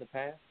about it in the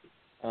past.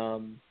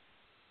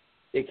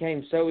 It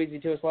came so easy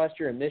to us last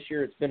year, and this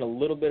year it's been a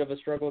little bit of a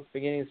struggle at the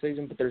beginning of the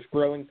season, but there's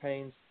growing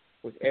pains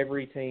with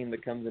every team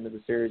that comes into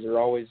the series. There's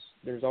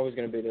always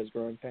going to be those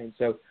growing pains.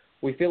 So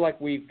we feel like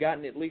we've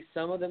gotten at least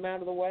some of them out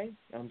of the way.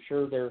 I'm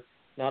sure they're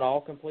not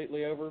all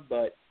completely over,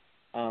 but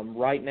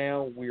right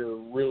now we're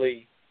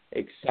really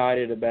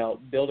excited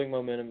about building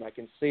momentum. I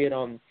can see it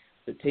on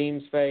the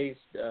team's face,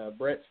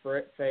 Brett's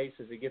face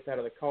as he gets out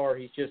of the car.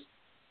 He's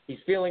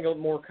feeling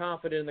more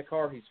confident in the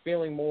car. He's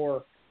feeling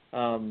more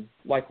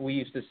like we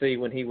used to see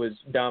when he was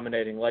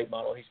dominating late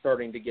model. He's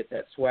starting to get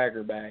that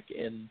swagger back,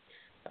 and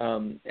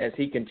as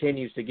he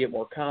continues to get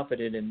more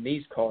confident in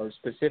these cars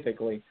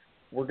specifically,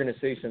 we're going to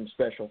see some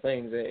special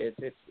things.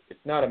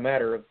 It's not a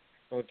matter of,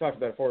 and we've talked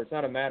about it before, it's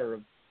not a matter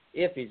of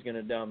if he's going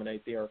to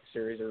dominate the ARCA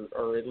series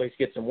or at least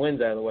get some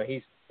wins out of the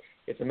way.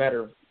 It's a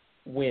matter of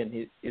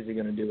when is he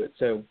going to do it.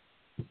 So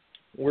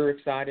we're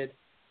excited.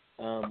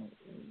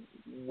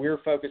 We're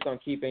focused on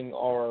keeping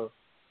our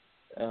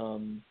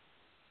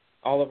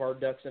all of our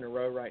ducks in a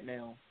row right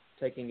now,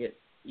 taking it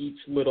each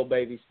little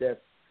baby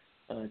step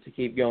to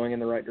keep going in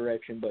the right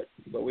direction. But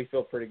we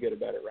feel pretty good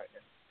about it right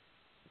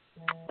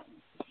now.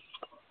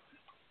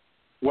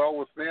 Well,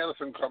 with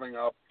Madison coming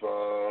up,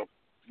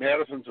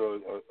 Madison's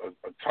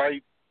a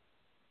tight,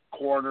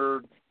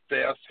 cornered,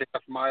 fast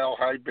half-mile,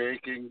 high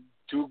banking,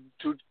 two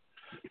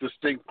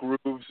distinct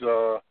grooves.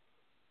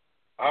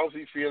 How's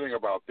he feeling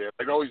about that?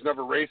 I know he's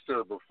never raced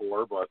there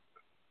before, but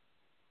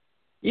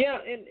yeah,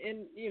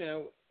 and you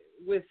know,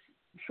 with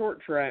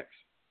short tracks,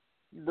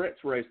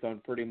 Brett's raced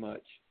on pretty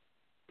much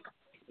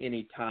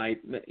any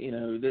type. You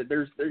know,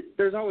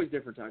 there's always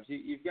different types.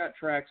 You've got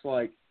tracks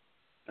like,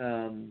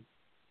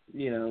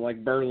 you know,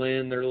 like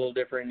Berlin, they're a little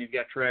different. And you've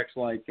got tracks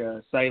like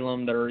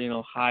Salem that are, you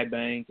know, high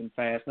bank and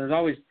fast. And there's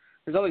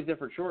always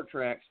different short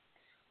tracks.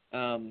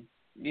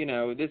 You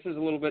know, this is a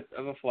little bit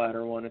of a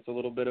flatter one. It's a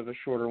little bit of a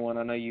shorter one.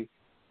 I know you,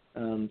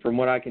 from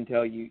what I can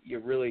tell, you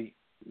really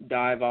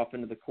dive off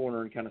into the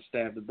corner and kind of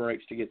stab the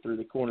brakes to get through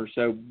the corner.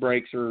 So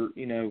brakes are,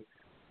 you know,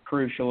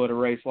 crucial at a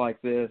race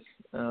like this.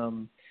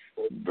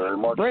 very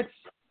much.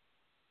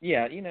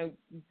 Yeah, you know,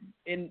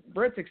 and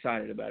Brett's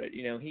excited about it.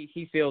 You know,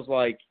 he feels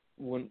like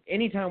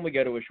anytime we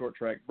go to a short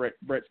track,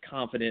 Brett's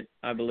confident,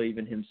 I believe,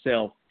 in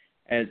himself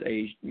as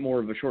more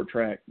of a short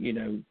track, you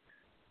know,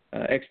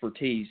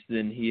 expertise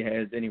than he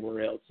has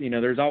anywhere else. You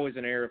know, there's always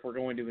an error if we're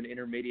going to an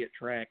intermediate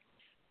track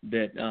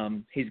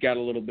that he's got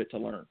a little bit to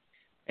learn.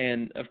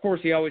 And, of course,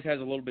 he always has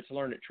a little bit to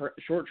learn at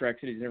short tracks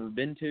that he's never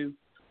been to,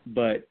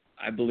 but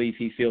I believe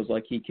he feels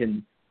like he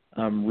can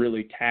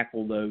really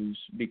tackle those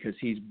because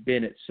he's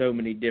been at so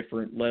many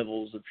different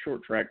levels of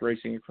short track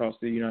racing across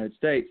the United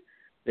States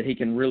that he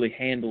can really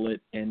handle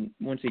it. And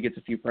once he gets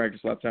a few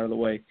practice laps out of the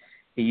way,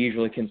 he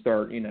usually can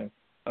start, you know,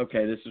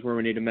 okay, this is where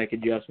we need to make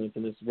adjustments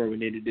and this is where we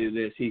need to do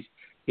this.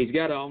 He's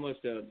got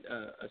almost a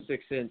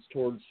sixth sense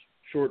towards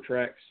short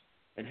tracks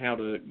and how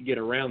to get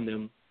around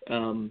them.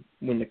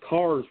 When the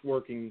car's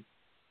working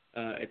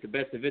at the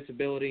best of its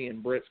ability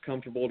and Brett's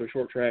comfortable to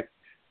short track,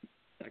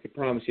 I can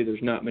promise you there's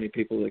not many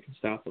people that can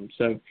stop him.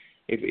 So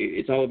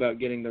it's all about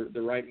getting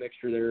the right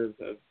mixture there of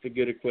the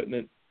good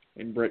equipment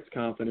and Brett's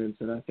confidence,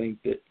 and I think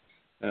that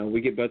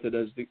we get both of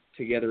those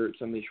together at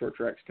some of these short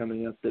tracks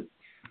coming up that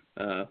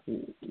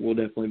we'll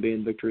definitely be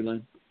in victory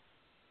lane.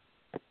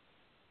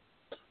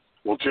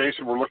 Well,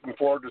 Jason, we're looking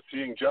forward to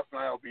seeing Jeff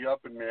and I will be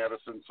up in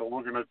Madison, so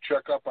we're going to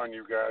check up on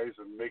you guys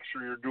and make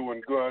sure you're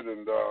doing good.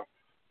 And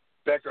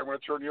in fact, I'm going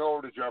to turn you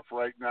over to Jeff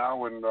right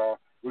now. And it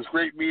was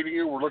great meeting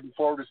you. We're looking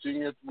forward to seeing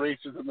you at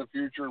races in the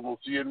future, and we'll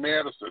see you in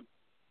Madison.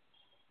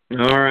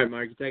 All right,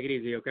 Mike. Take it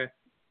easy, okay?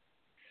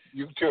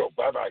 You too.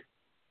 Bye-bye.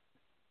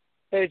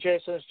 Hey,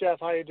 Jason, it's Jeff.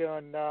 How you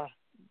doing? Glad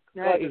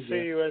to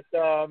see you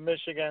at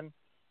Michigan.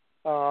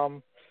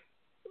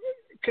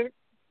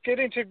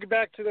 Getting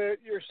back to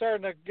you're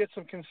starting to get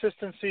some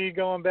consistency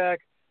going back.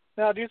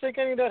 Now, do you think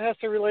any of that has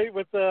to relate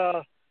with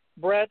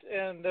Brett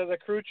and the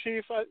crew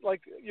chief?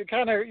 Like you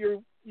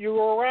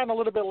were around a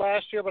little bit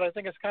last year, but I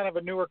think it's kind of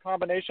a newer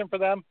combination for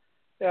them.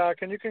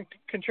 Can you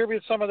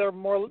contribute some of their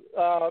more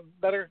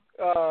better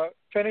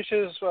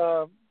finishes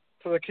to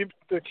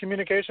the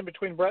communication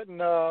between Brett and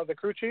the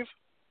crew chief?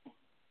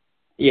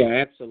 Yeah,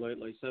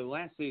 absolutely. So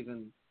last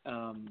season,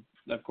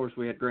 of course,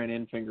 we had Grant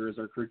Enfinger as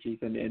our crew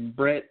chief, and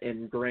Brett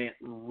and Grant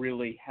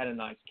really had a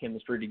nice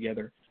chemistry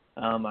together.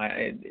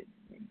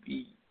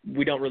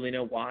 We don't really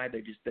know why.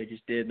 They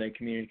just did. They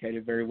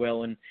communicated very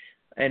well.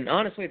 And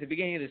honestly, at the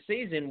beginning of the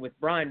season, with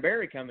Brian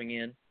Berry coming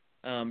in,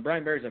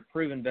 Brian Berry's a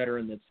proven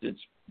veteran that's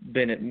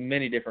been at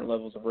many different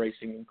levels of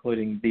racing,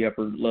 including the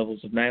upper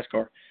levels of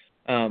NASCAR.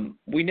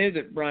 We knew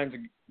that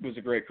Brian was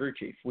a great crew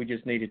chief. We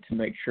just needed to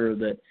make sure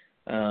that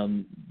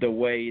the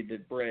way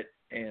that Brett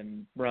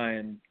and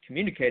Brian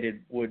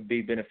communicated would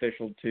be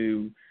beneficial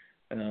to,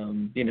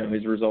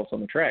 his results on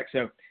the track.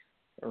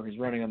 Or his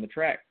running on the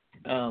track.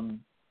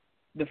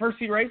 The first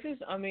few races,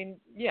 I mean,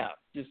 yeah,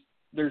 just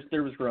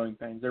there was growing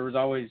pains. There was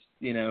always,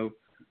 they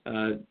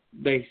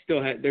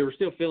were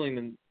still feeling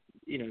them,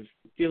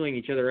 feeling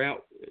each other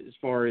out as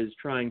far as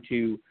trying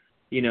to,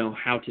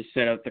 how to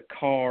set up the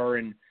car.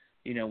 And,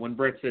 when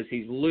Brett says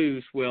he's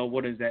loose, well,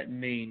 what does that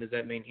mean? Does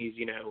that mean he's,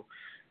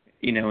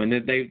 and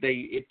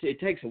it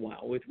takes a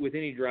while with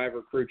any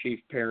driver crew chief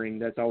pairing.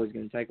 That's always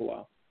going to take a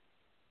while.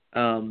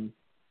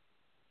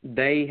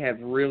 They have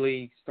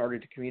really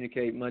started to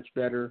communicate much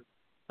better.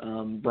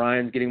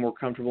 Brian's getting more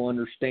comfortable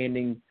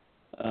understanding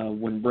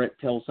when Brett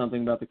tells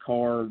something about the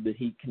car that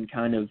he can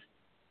kind of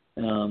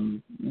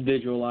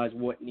visualize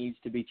what needs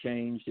to be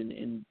changed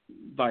and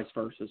vice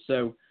versa.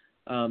 So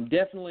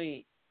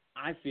definitely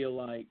I feel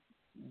like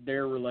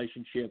their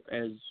relationship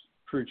as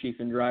crew chief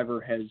and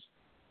driver has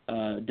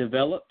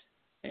developed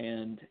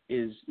and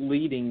is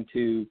leading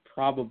to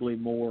probably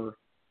more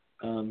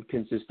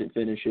consistent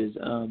finishes.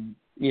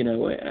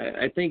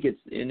 I think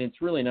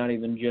it's really not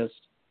even just,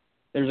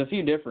 there's a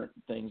few different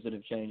things that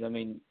have changed. I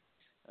mean,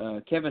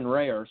 Kevin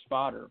Ray, our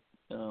spotter,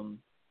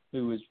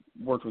 who has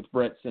worked with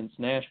Brett since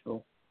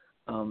Nashville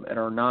at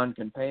our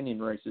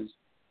non-companion races,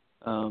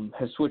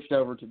 has switched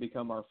over to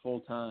become our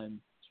full-time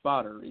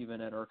spotter,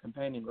 even at our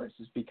companion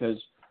races, because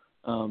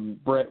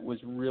Brett was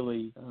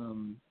really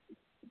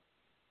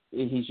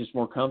he's just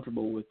more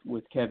comfortable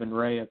with Kevin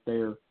Ray up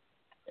there,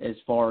 as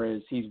far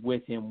as he's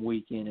with him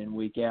week in and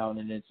week out,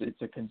 and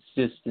it's a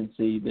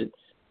consistency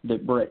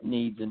that Brett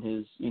needs in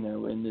his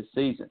in this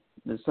season.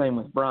 The same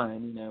with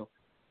Brian.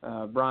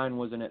 Brian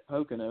wasn't at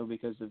Pocono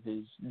because of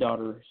his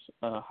daughter's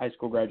high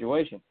school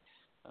graduation,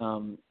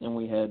 and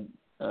we had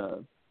a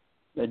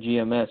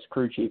GMS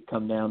crew chief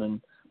come down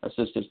and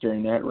assist us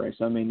during that race.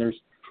 I mean, there's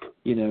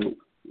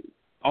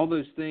all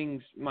those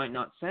things might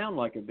not sound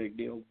like a big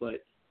deal,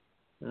 but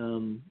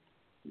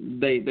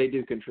they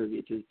do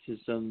contribute to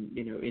some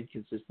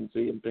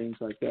inconsistency and things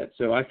like that.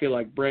 So I feel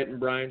like Brett and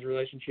Brian's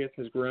relationship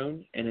has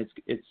grown, and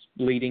it's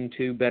leading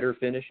to better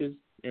finishes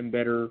and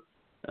better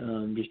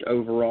just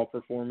overall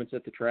performance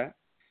at the track.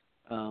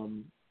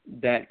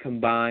 That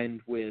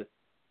combined with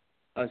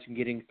us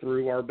getting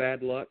through our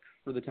bad luck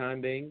for the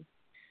time being,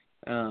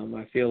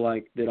 I feel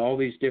like that all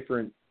these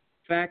different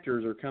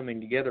factors are coming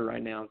together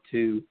right now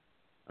to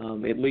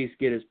at least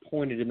get us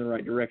pointed in the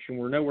right direction.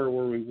 We're nowhere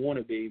where we want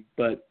to be,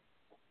 but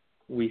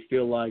we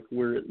feel like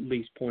we're at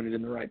least pointed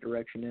in the right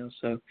direction now.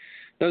 So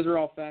those are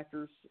all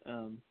factors,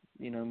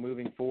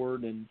 moving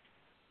forward, and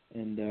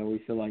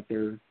we feel like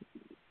they're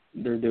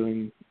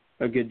doing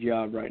a good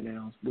job right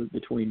now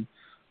between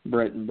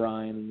Brett and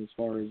Brian, and as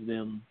far as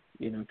them,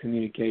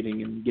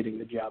 communicating and getting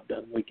the job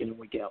done week in and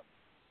week out.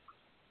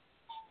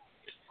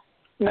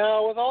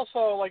 Now, with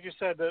also, like you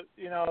said, that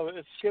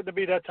it's good to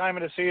be that time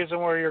of the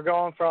season where you're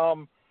going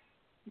from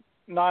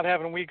not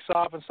having weeks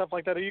off and stuff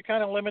like that. Are you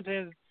kind of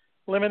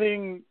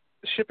limiting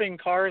shipping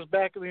cars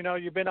back?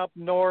 You've been up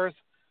north.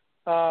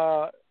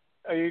 Now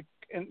you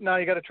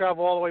got to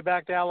travel all the way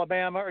back to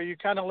Alabama. Are you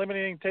kind of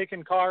limiting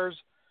taking cars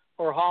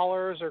or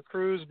haulers or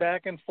crews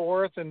back and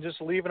forth and just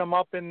leaving them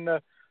up in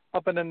the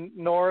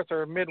north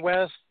or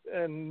Midwest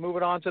and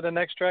moving on to the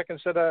next track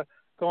instead of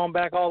going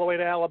back all the way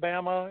to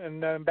Alabama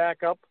and then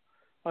back up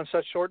on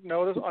such short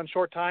notice, on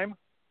short time?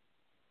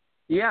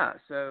 Yeah.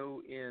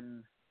 So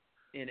in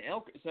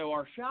Elk, so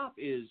our shop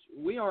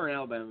we are an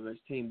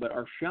Alabama-based team, but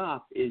our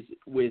shop is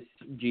with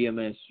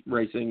GMS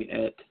Racing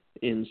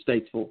in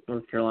Statesville,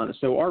 North Carolina.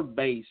 So our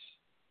base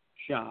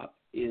shop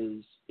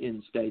is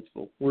in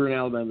Statesville. We're an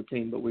Alabama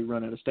team, but we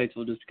run out of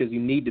Statesville just because you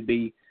need to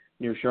be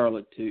near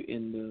Charlotte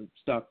in the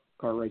stock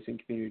car racing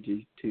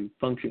community to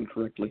function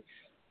correctly.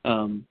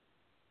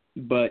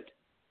 But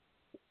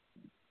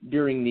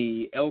during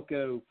the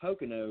Elko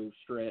Pocono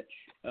stretch,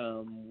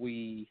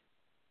 we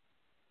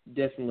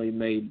definitely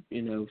made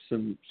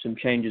some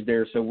changes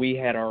there. So we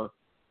had our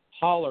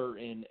hauler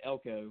in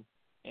Elko,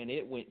 and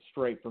it went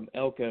straight from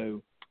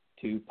Elko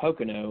to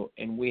Pocono,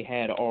 and we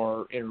had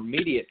our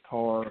intermediate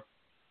car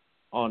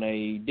on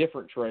a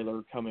different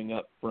trailer coming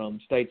up from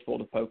Statesville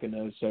to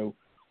Pocono. So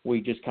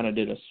we just kind of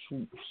did a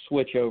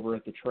switch over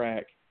at the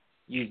track,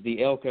 used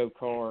the Elko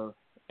car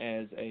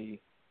as a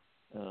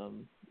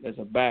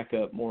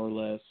backup, more or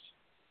less,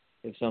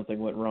 if something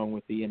went wrong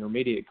with the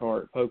intermediate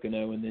car at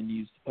Pocono, and then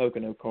used the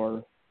Pocono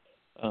car,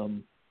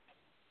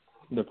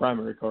 the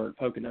primary car at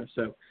Pocono.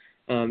 So,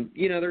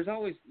 there's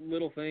always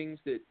little things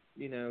that,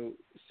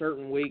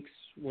 certain weeks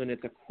when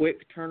it's a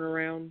quick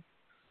turnaround,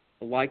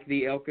 like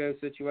the Elko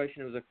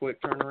situation, it was a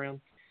quick turnaround.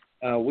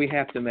 We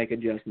have to make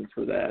adjustments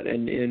for that,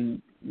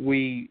 and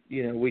we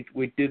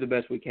do the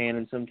best we can,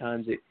 and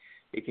sometimes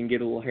it can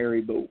get a little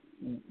hairy, but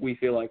we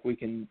feel like we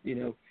can,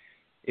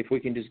 if we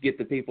can just get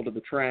the people to the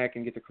track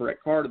and get the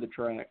correct car to the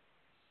track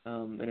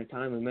in a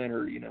timely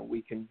manner,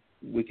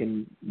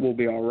 we'll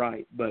be all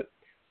right. But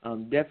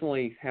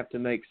definitely have to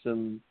make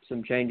some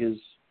changes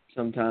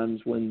sometimes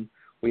when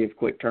we have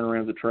quick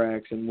turnarounds at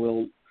tracks, and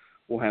we'll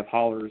have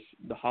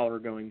the hauler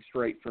going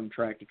straight from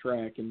track to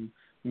track and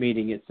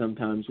meeting it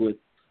sometimes with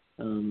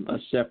a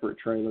separate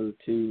trailer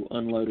to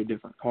unload a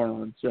different car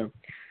on. So,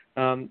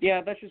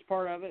 that's just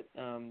part of it.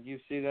 You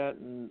see that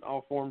in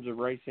all forms of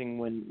racing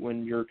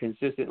when you're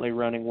consistently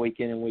running week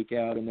in and week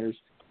out, and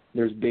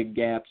there's big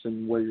gaps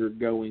in where you're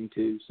going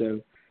to. So,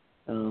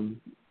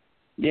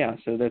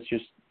 so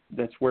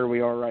that's where we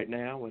are right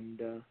now,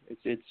 and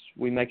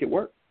we make it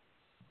work.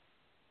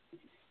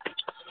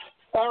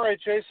 All right,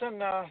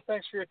 Jason,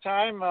 thanks for your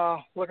time.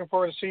 Looking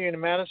forward to seeing you in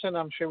Madison.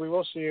 I'm sure we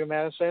will see you in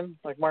Madison.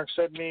 Like Mark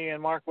said, me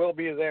and Mark will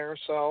be there,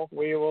 so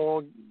we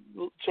will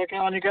check in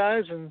on you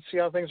guys and see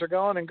how things are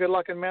going, and good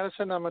luck in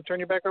Madison. I'm going to turn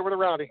you back over to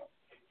Rowdy.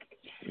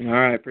 All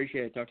right,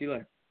 appreciate it. Talk to you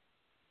later.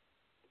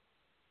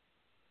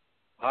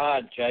 All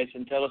right,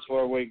 Jason, tell us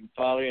where we can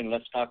follow you, and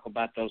let's talk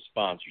about those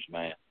sponsors,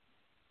 man.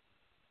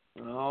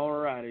 All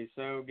righty.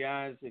 So,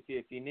 guys,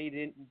 if you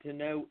need to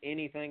know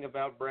anything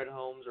about Brett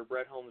Holmes or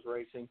Brett Holmes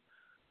Racing,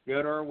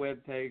 go to our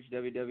webpage,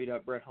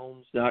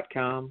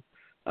 www.brettholmes.com.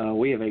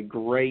 We have a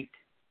great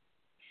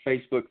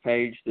Facebook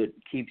page that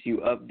keeps you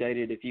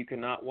updated. If you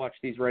cannot watch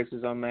these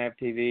races on MAV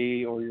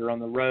TV, or you're on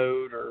the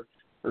road or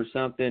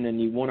something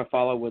and you want to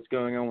follow what's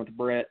going on with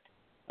Brett,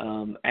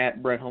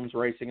 at Brett Holmes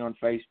Racing on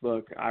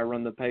Facebook. I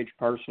run the page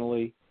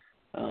personally.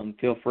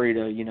 Feel free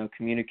to,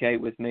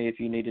 communicate with me if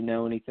you need to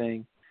know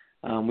anything.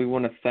 We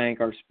want to thank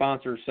our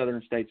sponsor,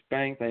 Southern States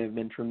Bank. They have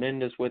been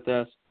tremendous with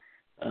us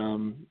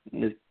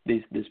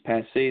this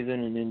past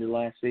season and into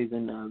last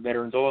season.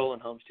 Veterans Oil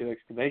and Homes 2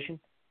 Excavation.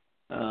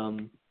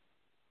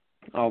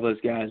 All those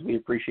guys, we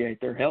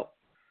appreciate their help.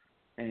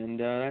 And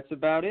that's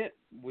about it.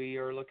 We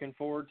are looking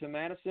forward to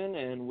Madison,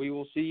 and we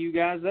will see you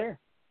guys there.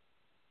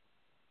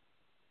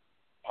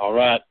 All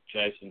right,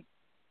 Jason.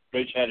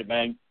 Appreciate it,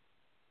 man.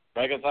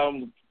 Take us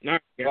home. All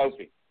right.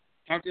 Trophy.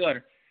 Talk to you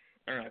later.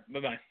 All right.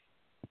 Bye-bye.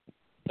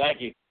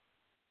 Thank you.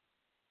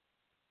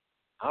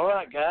 All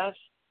right, guys.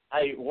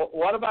 Hey,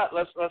 what about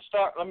let's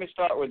start. Let me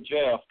start with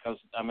Jeff, because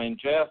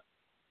Jeff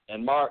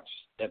and Mark's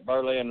at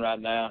Berlin right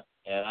now,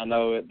 and I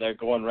know they're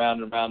going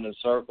round and round in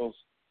circles.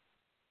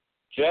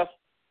 Jeff,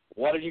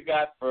 what have you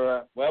got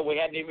for? Well, we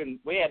hadn't even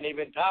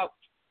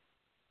talked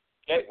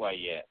Gateway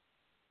yet.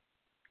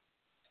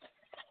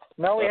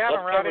 No, we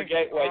haven't. Let's cover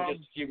Gateway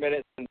just a few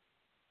minutes.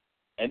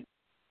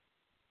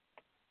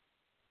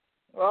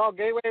 Well,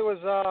 Gateway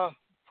was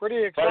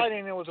pretty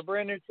exciting. It was a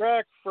brand new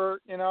track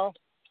for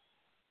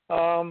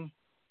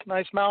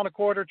nice mile and a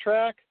quarter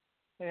track.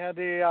 They had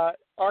the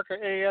ARCA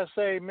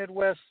ASA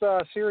Midwest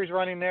Series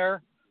running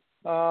there.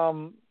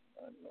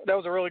 That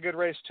was a really good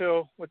race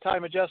too, with Ty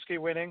Majeski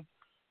winning.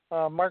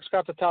 Mark's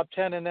got the top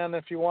 10 in them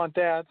if you want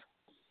that.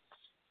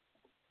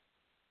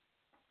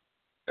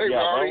 Hey, yeah,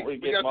 Rowdy,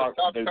 we got Mark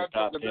the top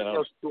 10 of the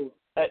Midwest Tour.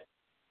 Hey.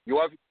 You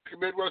have the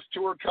Midwest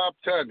Tour top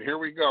 10. Here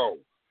we go.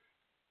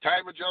 Ty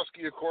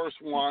Majeski, of course,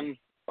 won.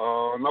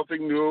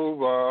 Nothing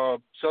new.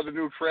 Set a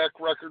new track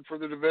record for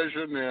the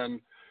division and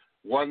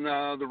won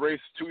the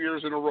race 2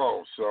 years in a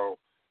row. So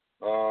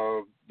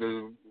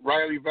the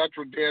Riley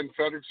veteran Dan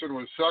Fedrickson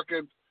was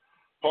second.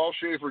 Paul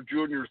Schaefer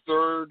Jr.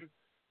 third.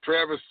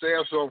 Travis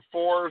Sasso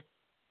fourth.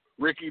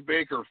 Ricky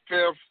Baker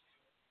fifth.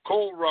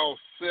 Cole Rouse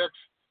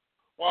sixth.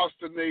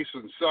 Austin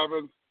Nason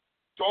seventh.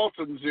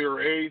 Dalton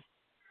Zier eighth.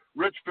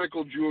 Rich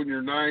Pickle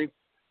Jr. ninth.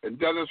 And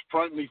Dennis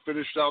Pruntley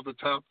finished out the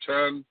top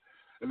 10.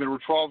 And there were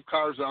 12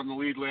 cars on the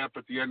lead lap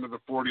at the end of the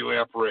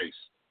 40-lap race.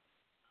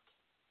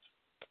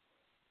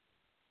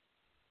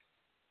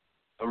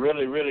 A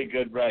really, really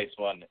good race,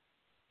 wasn't it?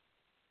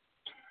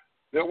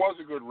 It was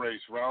a good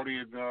race, Rowdy,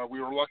 and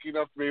we were lucky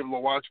enough to be able to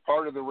watch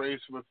part of the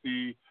race with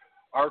the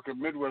ARCA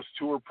Midwest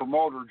Tour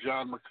promoter,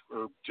 John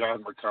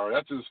McCarn.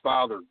 That's his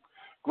father,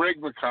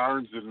 Greg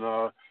McCarns,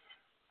 and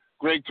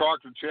Greg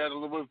talked and chatted a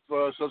little bit,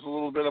 says a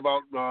little bit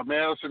about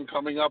Madison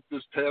coming up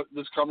this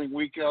coming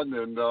weekend,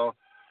 and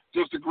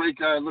just a great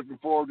guy. Looking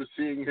forward to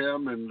seeing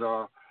him, and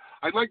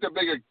I'd like to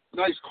make a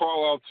nice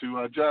call out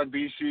to John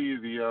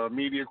Bishi, the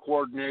media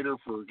coordinator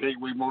for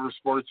Gateway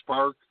Motorsports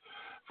Park,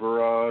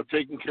 for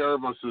taking care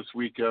of us this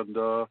weekend.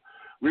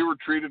 We were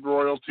treated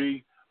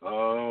royalty.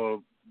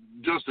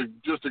 Just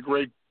a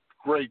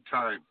great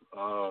time.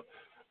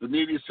 The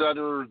media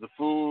center, the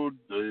food,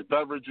 the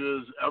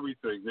beverages,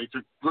 everything. They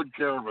took good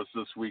care of us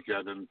this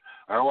weekend, and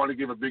I want to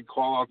give a big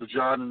call out to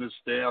John and his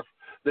staff.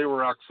 They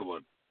were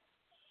excellent.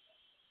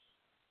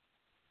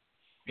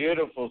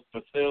 Beautiful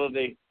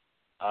facility.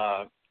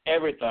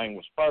 Everything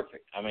was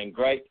perfect.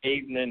 Great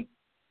evening.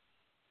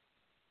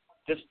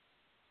 Just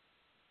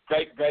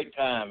great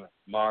time,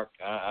 Mark.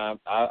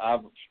 I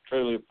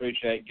truly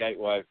appreciate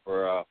Gateway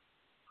for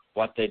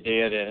what they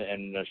did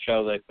and the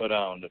show they put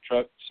on. The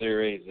truck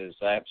series is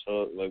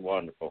absolutely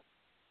wonderful.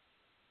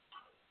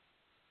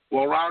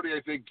 Well, Rowdy,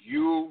 I think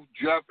you,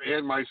 Jeff,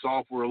 and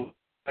myself were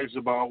surprised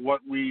about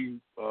what we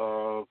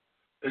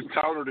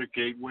encountered at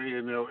Gateway,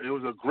 and it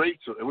was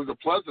a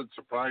pleasant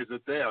surprise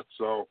at that.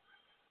 So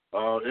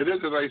it is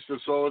a nice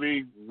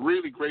facility,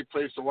 really great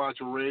place to watch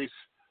a race.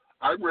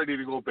 I'm ready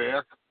to go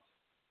back.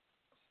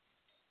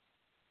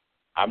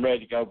 I'm ready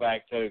to go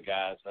back too,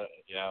 guys.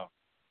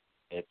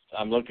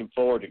 I'm looking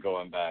forward to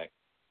going back.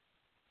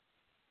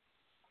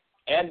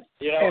 And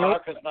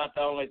ARCA's not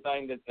the only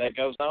thing that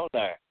goes on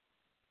there.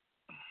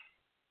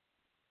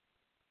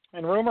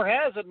 And rumor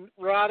has it,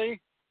 Rowdy,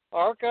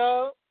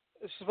 ARCA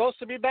is supposed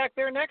to be back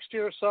there next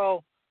year,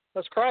 so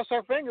let's cross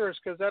our fingers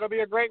because that'll be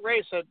a great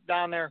race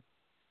down there.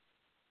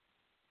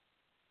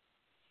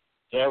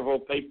 Several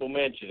people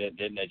mentioned it,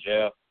 didn't they,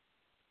 Jeff?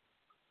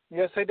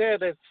 Yes, they did.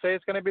 They say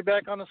it's going to be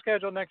back on the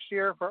schedule next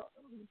year for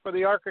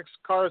the ARCA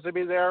cars to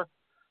be there.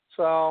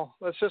 So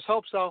let's just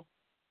hope so.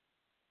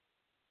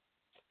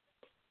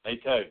 Me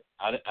too.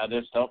 I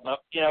just don't know.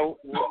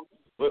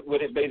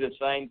 Would it be the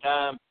same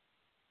time,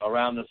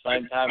 around the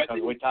same time?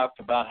 Because we talked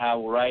about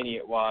how rainy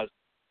it was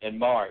in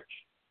March.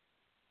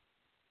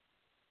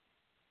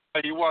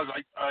 It was.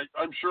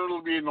 I'm sure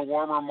it'll be in the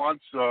warmer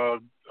months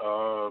of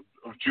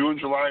June,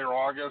 July, or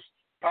August.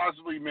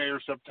 possibly May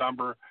or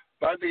September.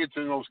 But I think it's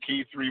in those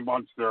key 3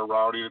 months there,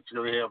 Rowdy. It's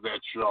going to have that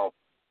show.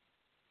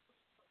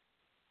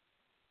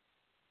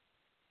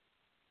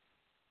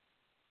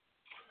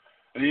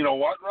 And you know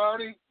what,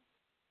 Rowdy?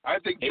 I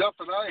think Jeff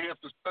and I have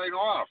to sign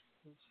off.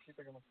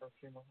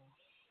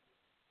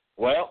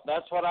 Well,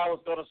 that's what I was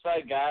going to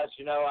say, guys.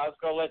 You know, I was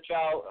going to let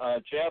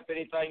y'all, Jeff,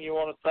 anything you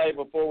want to say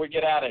before we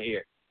get out of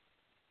here?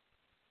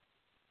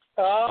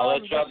 I'll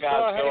let y'all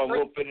guys go and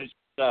we'll finish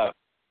stuff.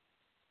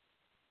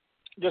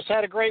 Just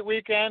had a great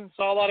weekend.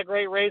 Saw a lot of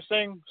great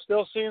racing.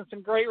 Still seeing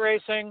some great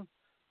racing.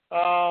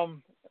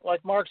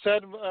 Like Mark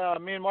said,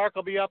 me and Mark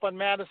will be up on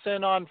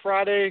Madison on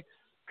Friday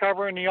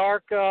covering the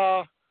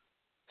ARCA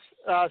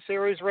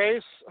series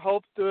race.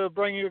 Hope to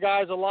bring you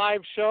guys a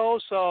live show.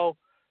 So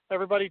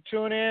everybody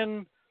tune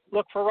in.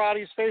 Look for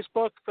Rowdy's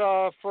Facebook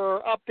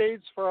for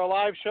updates for a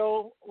live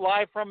show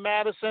live from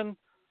Madison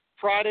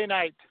Friday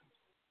night.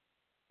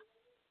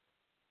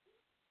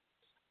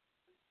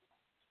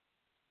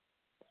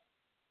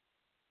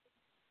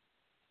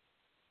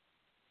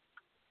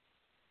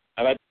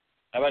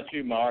 How about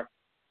you, Mark?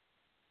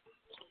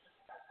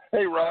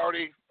 Hey,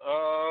 Rowdy.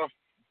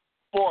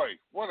 Boy,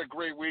 what a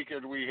great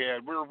weekend we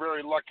had. We were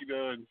very lucky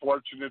and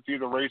fortunate to see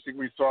the racing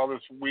we saw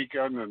this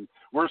weekend, and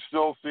we're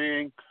still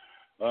seeing.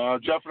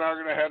 Jeff and I are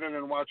going to head in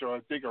and watch, I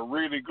think, a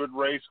really good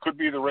race. Could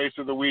be the race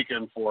of the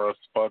weekend for us,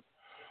 but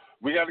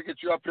we got to get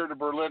you up here to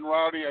Berlin,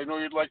 Rowdy. I know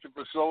you'd like the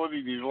facility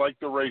and you'd like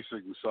the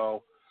racing.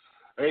 So,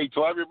 hey,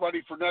 to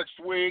everybody for next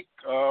week,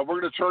 we're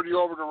going to turn you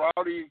over to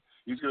Rowdy.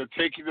 He's going to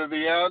take you to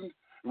the end,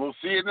 and we'll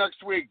see you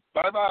next week.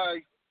 Bye-bye.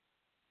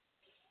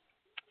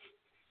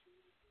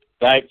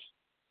 Thanks,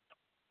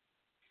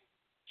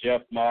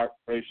 Jeff, Mark.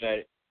 Appreciate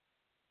it.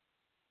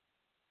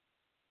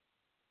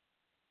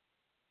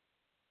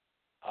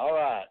 All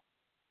right.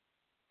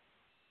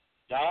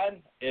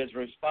 Don is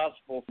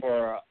responsible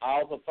for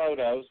all the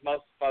photos,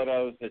 most of the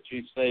photos that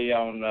you see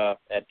on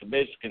at the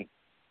Michigan.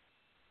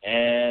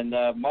 And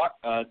Mark,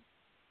 I'm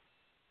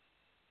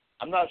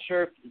not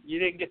sure if you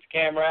didn't get the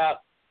camera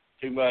out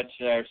too much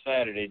there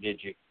Saturday,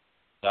 did you,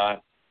 Don?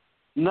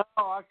 No,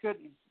 I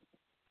couldn't.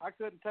 I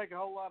couldn't take a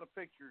whole lot of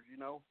pictures, you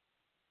know,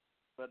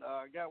 but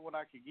I got what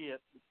I could get.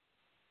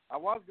 I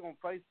was going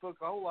to Facebook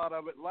a whole lot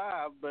of it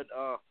live, but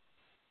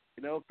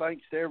you know,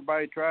 thanks to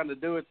everybody trying to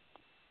do it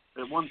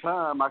at one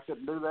time, I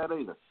couldn't do that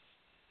either.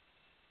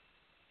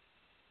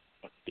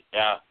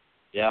 Yeah.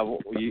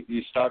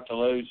 You start to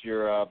lose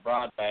your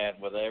broadband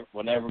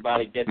when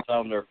everybody gets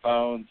on their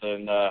phones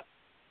and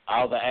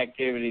all the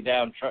activity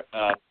down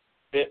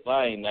pit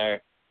lane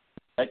there.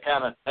 That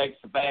kind of takes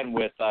the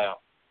bandwidth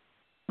out.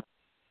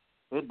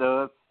 It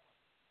does.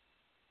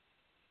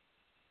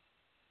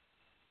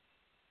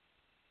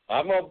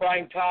 I'm going to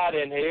bring Todd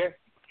in here.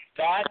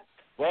 Todd,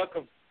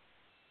 welcome.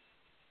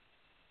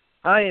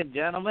 Hi,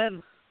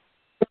 gentlemen.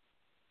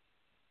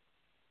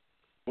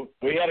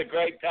 We had a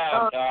great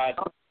time, Todd.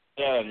 I'm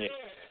telling you.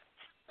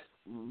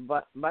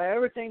 But by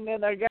everything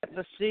that I got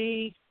to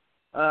see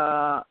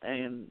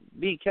and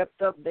be kept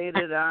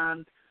updated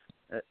on,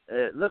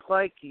 it looked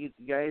like you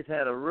guys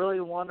had a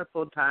really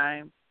wonderful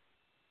time.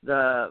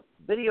 The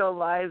video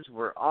lives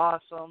were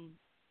awesome,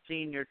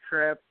 seeing your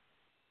trip.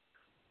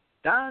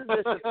 Don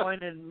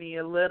disappointed me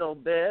a little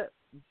bit,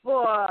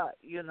 but,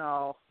 you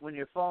know, when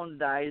your phone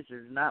dies,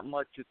 there's not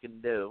much you can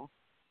do.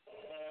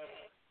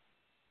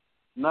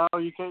 No,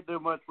 you can't do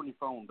much when your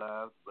phone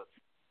dies. But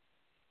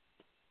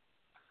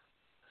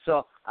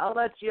So I'll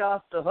let you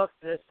off the hook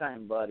this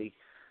time, buddy.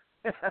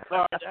 Yeah,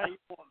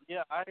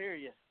 I hear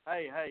you.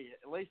 Hey,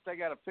 at least I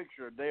got a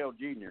picture of Dale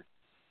Jr.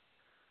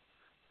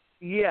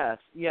 Yes.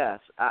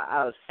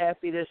 I was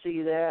happy to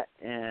see that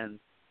and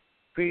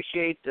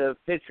appreciate the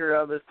picture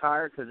of his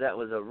car because that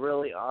was a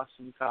really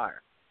awesome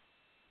car.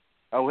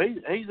 Oh,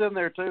 he's in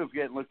there too if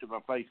you hadn't looked at my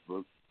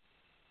Facebook.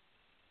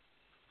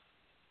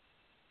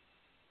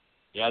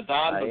 Yeah,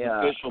 Don was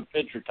the official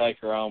picture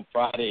taker on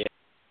Friday.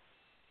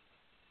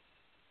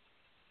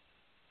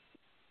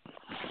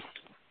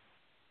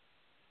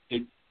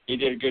 He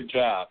did a good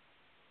job.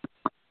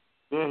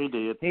 Yeah, he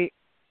did.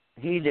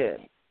 He did.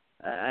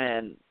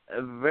 And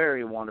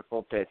very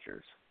wonderful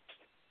pictures.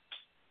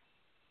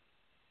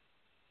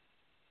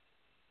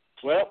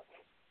 Well,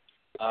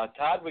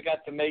 Todd, we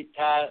got to meet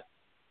Ty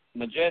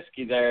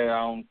Majeski there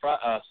on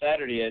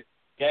Saturday at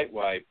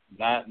Gateway.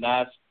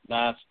 Nice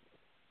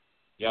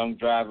young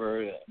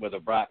driver with a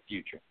bright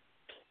future.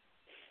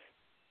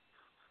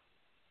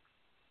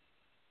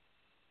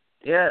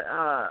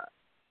 Yeah,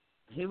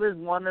 he was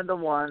one of the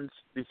ones,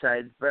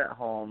 besides Brett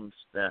Holmes,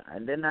 that I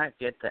did not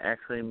get to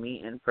actually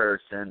meet in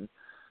person,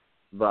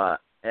 but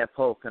at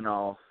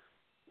Pocono.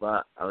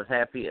 But I was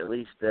happy at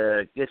least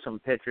to get some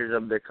pictures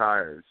of their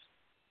cars.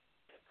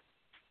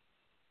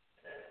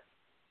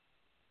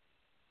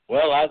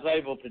 Well, I was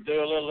able to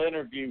do a little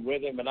interview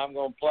with him, and I'm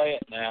going to play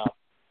it now,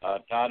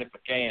 Todd, if I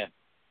can.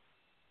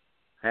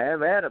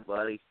 Have at it,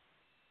 buddy.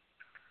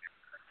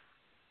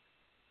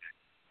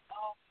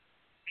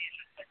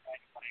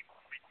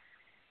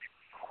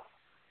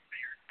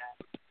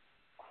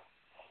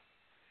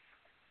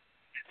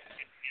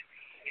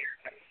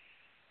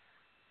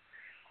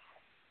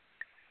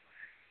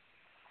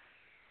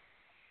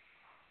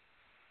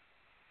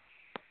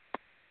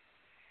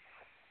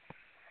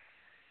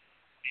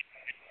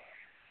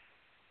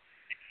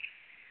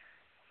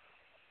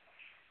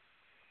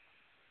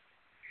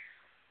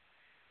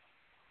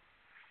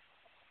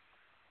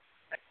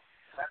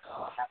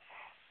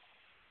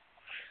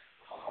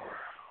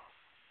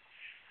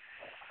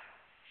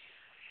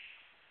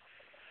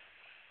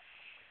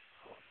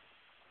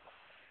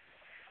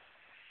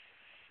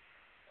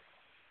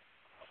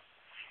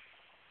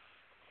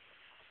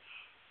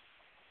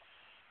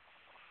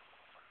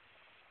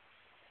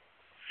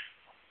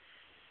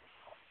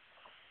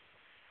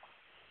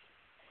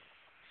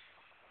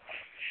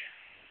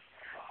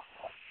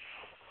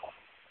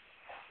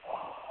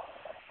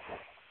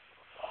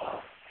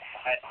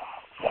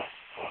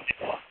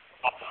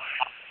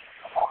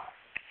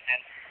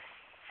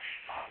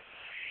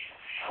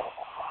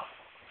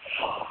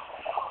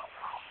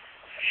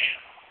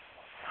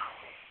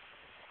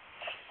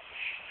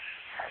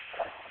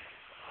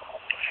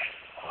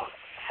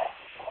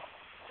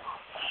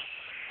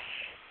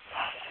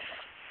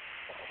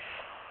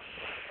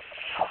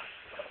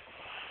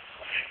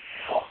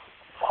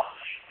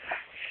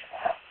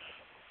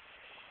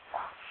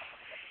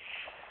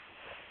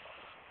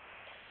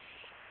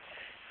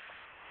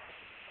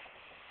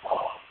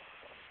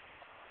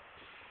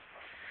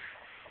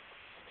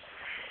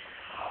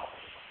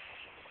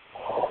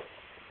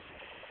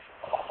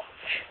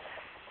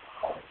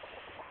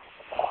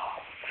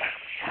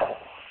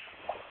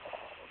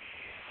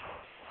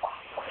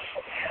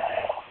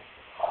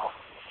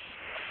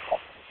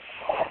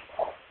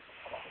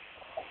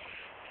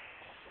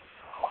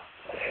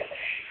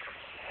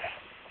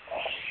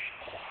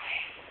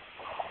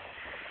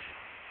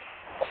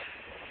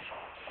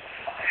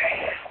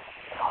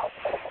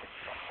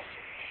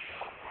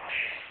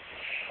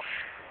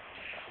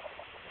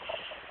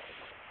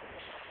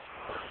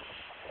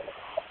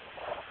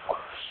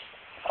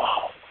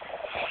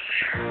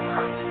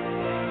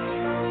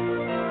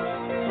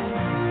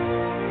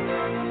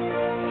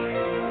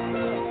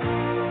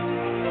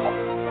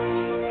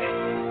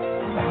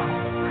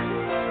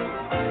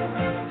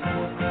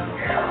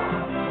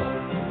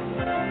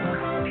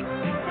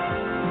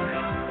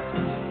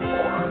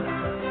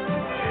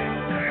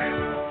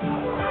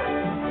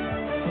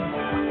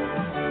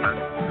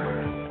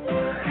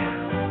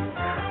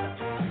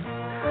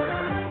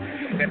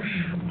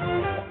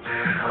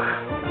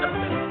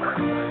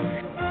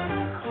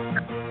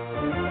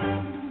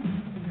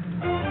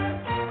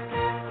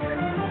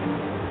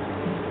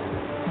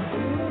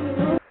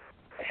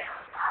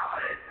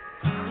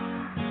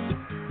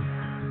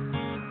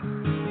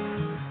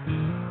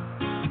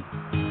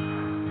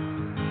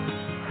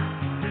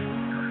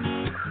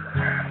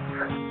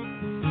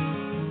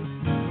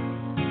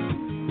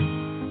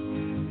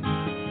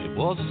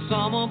 Was the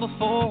summer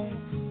before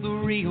the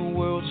real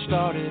world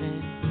started,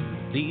 and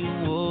the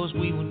deal was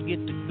we would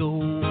get to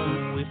go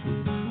if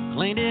we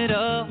cleaned it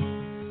up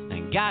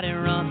and got it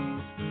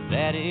running.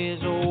 That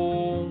is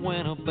old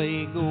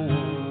Winnebago,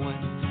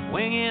 and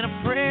winging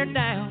a prayer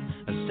down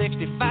a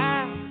 65,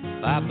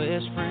 five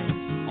best friends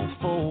on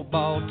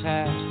football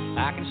ties.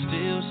 I can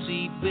still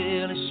see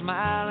Billy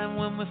smiling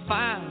when we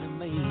finally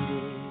made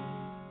it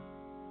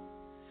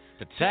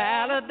to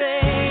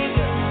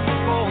Talladega.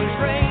 Boys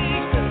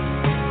raised us,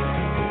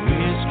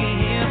 whiskey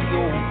in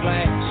gold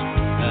glass.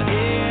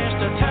 Here's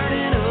to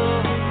turning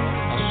up,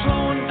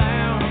 slowing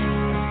down,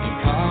 in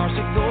cars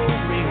that go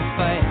real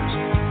fast.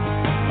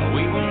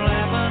 We were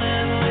laughing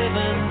and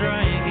living,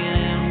 drinking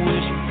and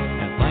wishing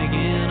and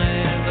thinking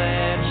as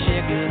that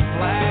checkered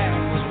flag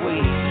was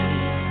waving.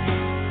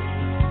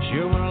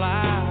 Sure would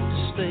like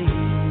to stay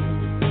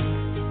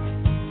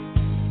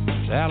in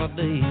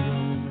Talladega.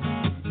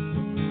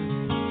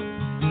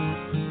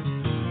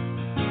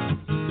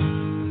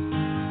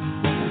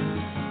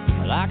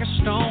 Like a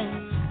stone,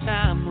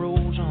 time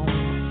rolls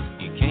on.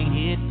 You can't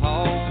hit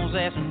pause,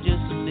 asking just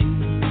a day.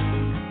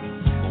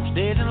 Most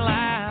days in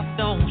life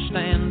don't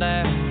stand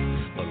out,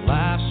 but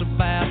life's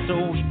about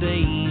those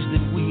days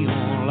that we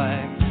all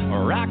like.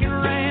 Rockin'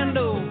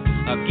 rando,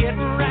 getting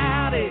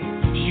rowdy,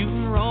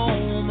 shooting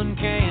Roman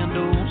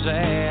candles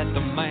at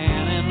the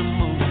Man in the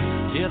Moon,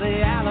 till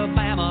the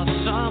Alabama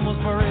sun was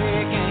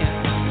breaking.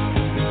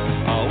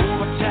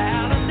 Over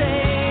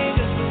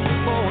Talladega,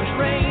 boys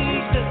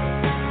raised up,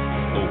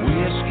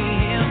 whiskey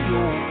in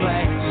your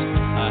glass.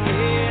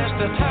 Here's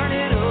to turn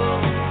it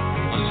up,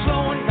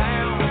 slowing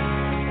down,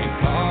 in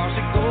cars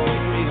that go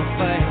real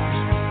fast.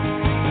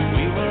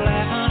 We were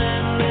laughing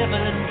and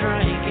living,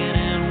 drinking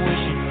and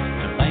wishing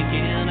and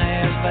thinking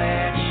as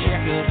that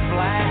checkered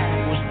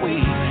flag was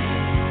waving.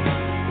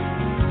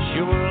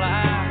 Sure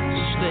like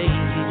to stay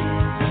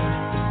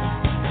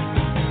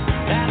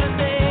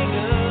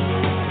Talladega.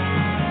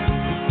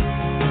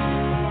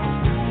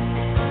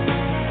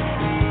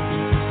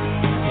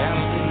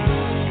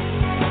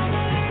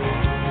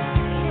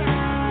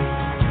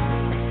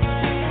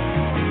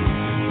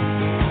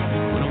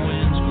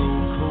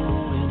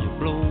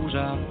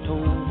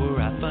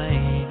 October, I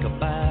think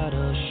about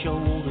us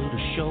shoulder to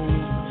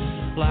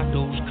shoulder. Like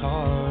those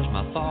cars,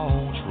 my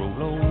thoughts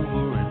roll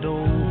over and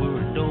over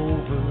and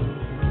over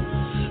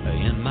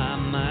in my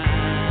mind.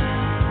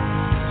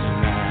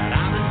 Tonight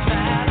I'm in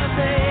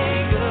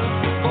Talladega,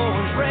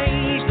 boys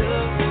raised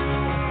up,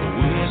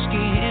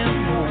 whiskey in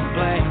old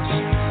glass.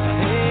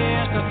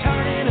 Here's to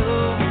turn it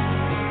up,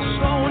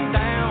 slowing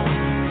down,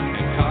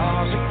 and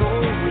cars that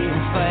go real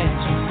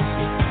fast.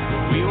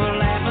 We were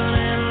laughing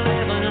and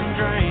living and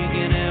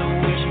drinking and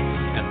wishing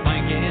and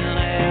thinking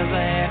as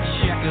that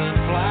checkered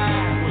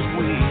flag was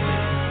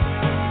waving.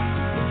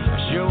 I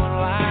sure would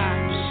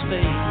like to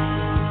stay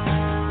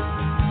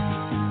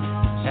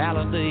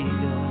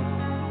Talladega.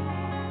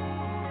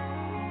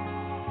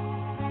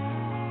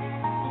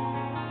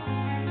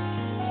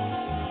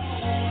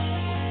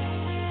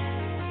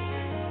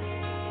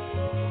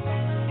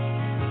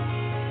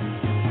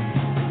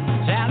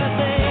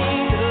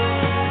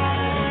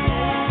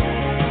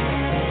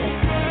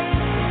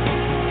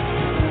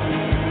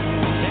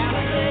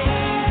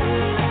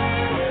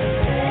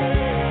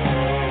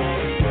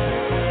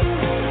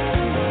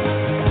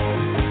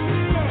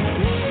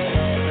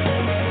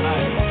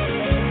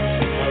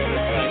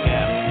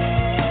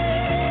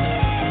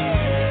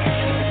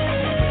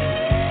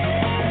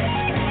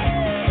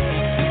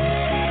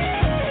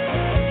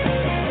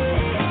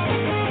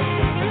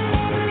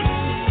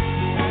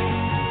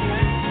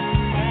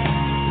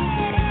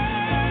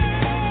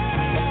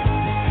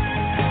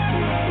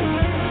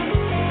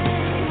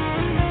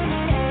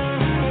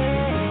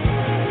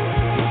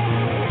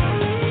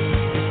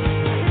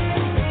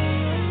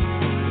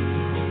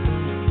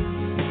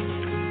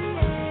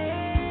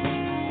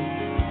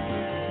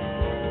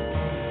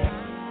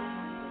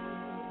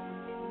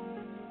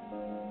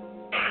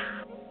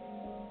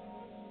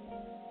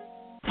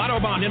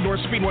 Autobahn Indoor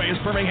Speedway is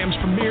Birmingham's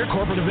premier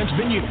corporate events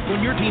venue.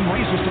 When your team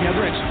races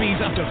together at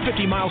speeds up to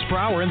 50 miles per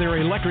hour in their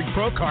electric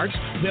pro karts,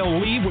 they'll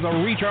leave with a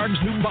recharged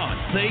new bond.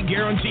 They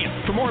guarantee it.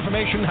 For more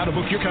information how to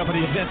book your company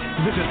event,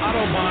 visit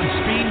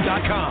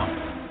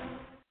AutobahnSpeed.com.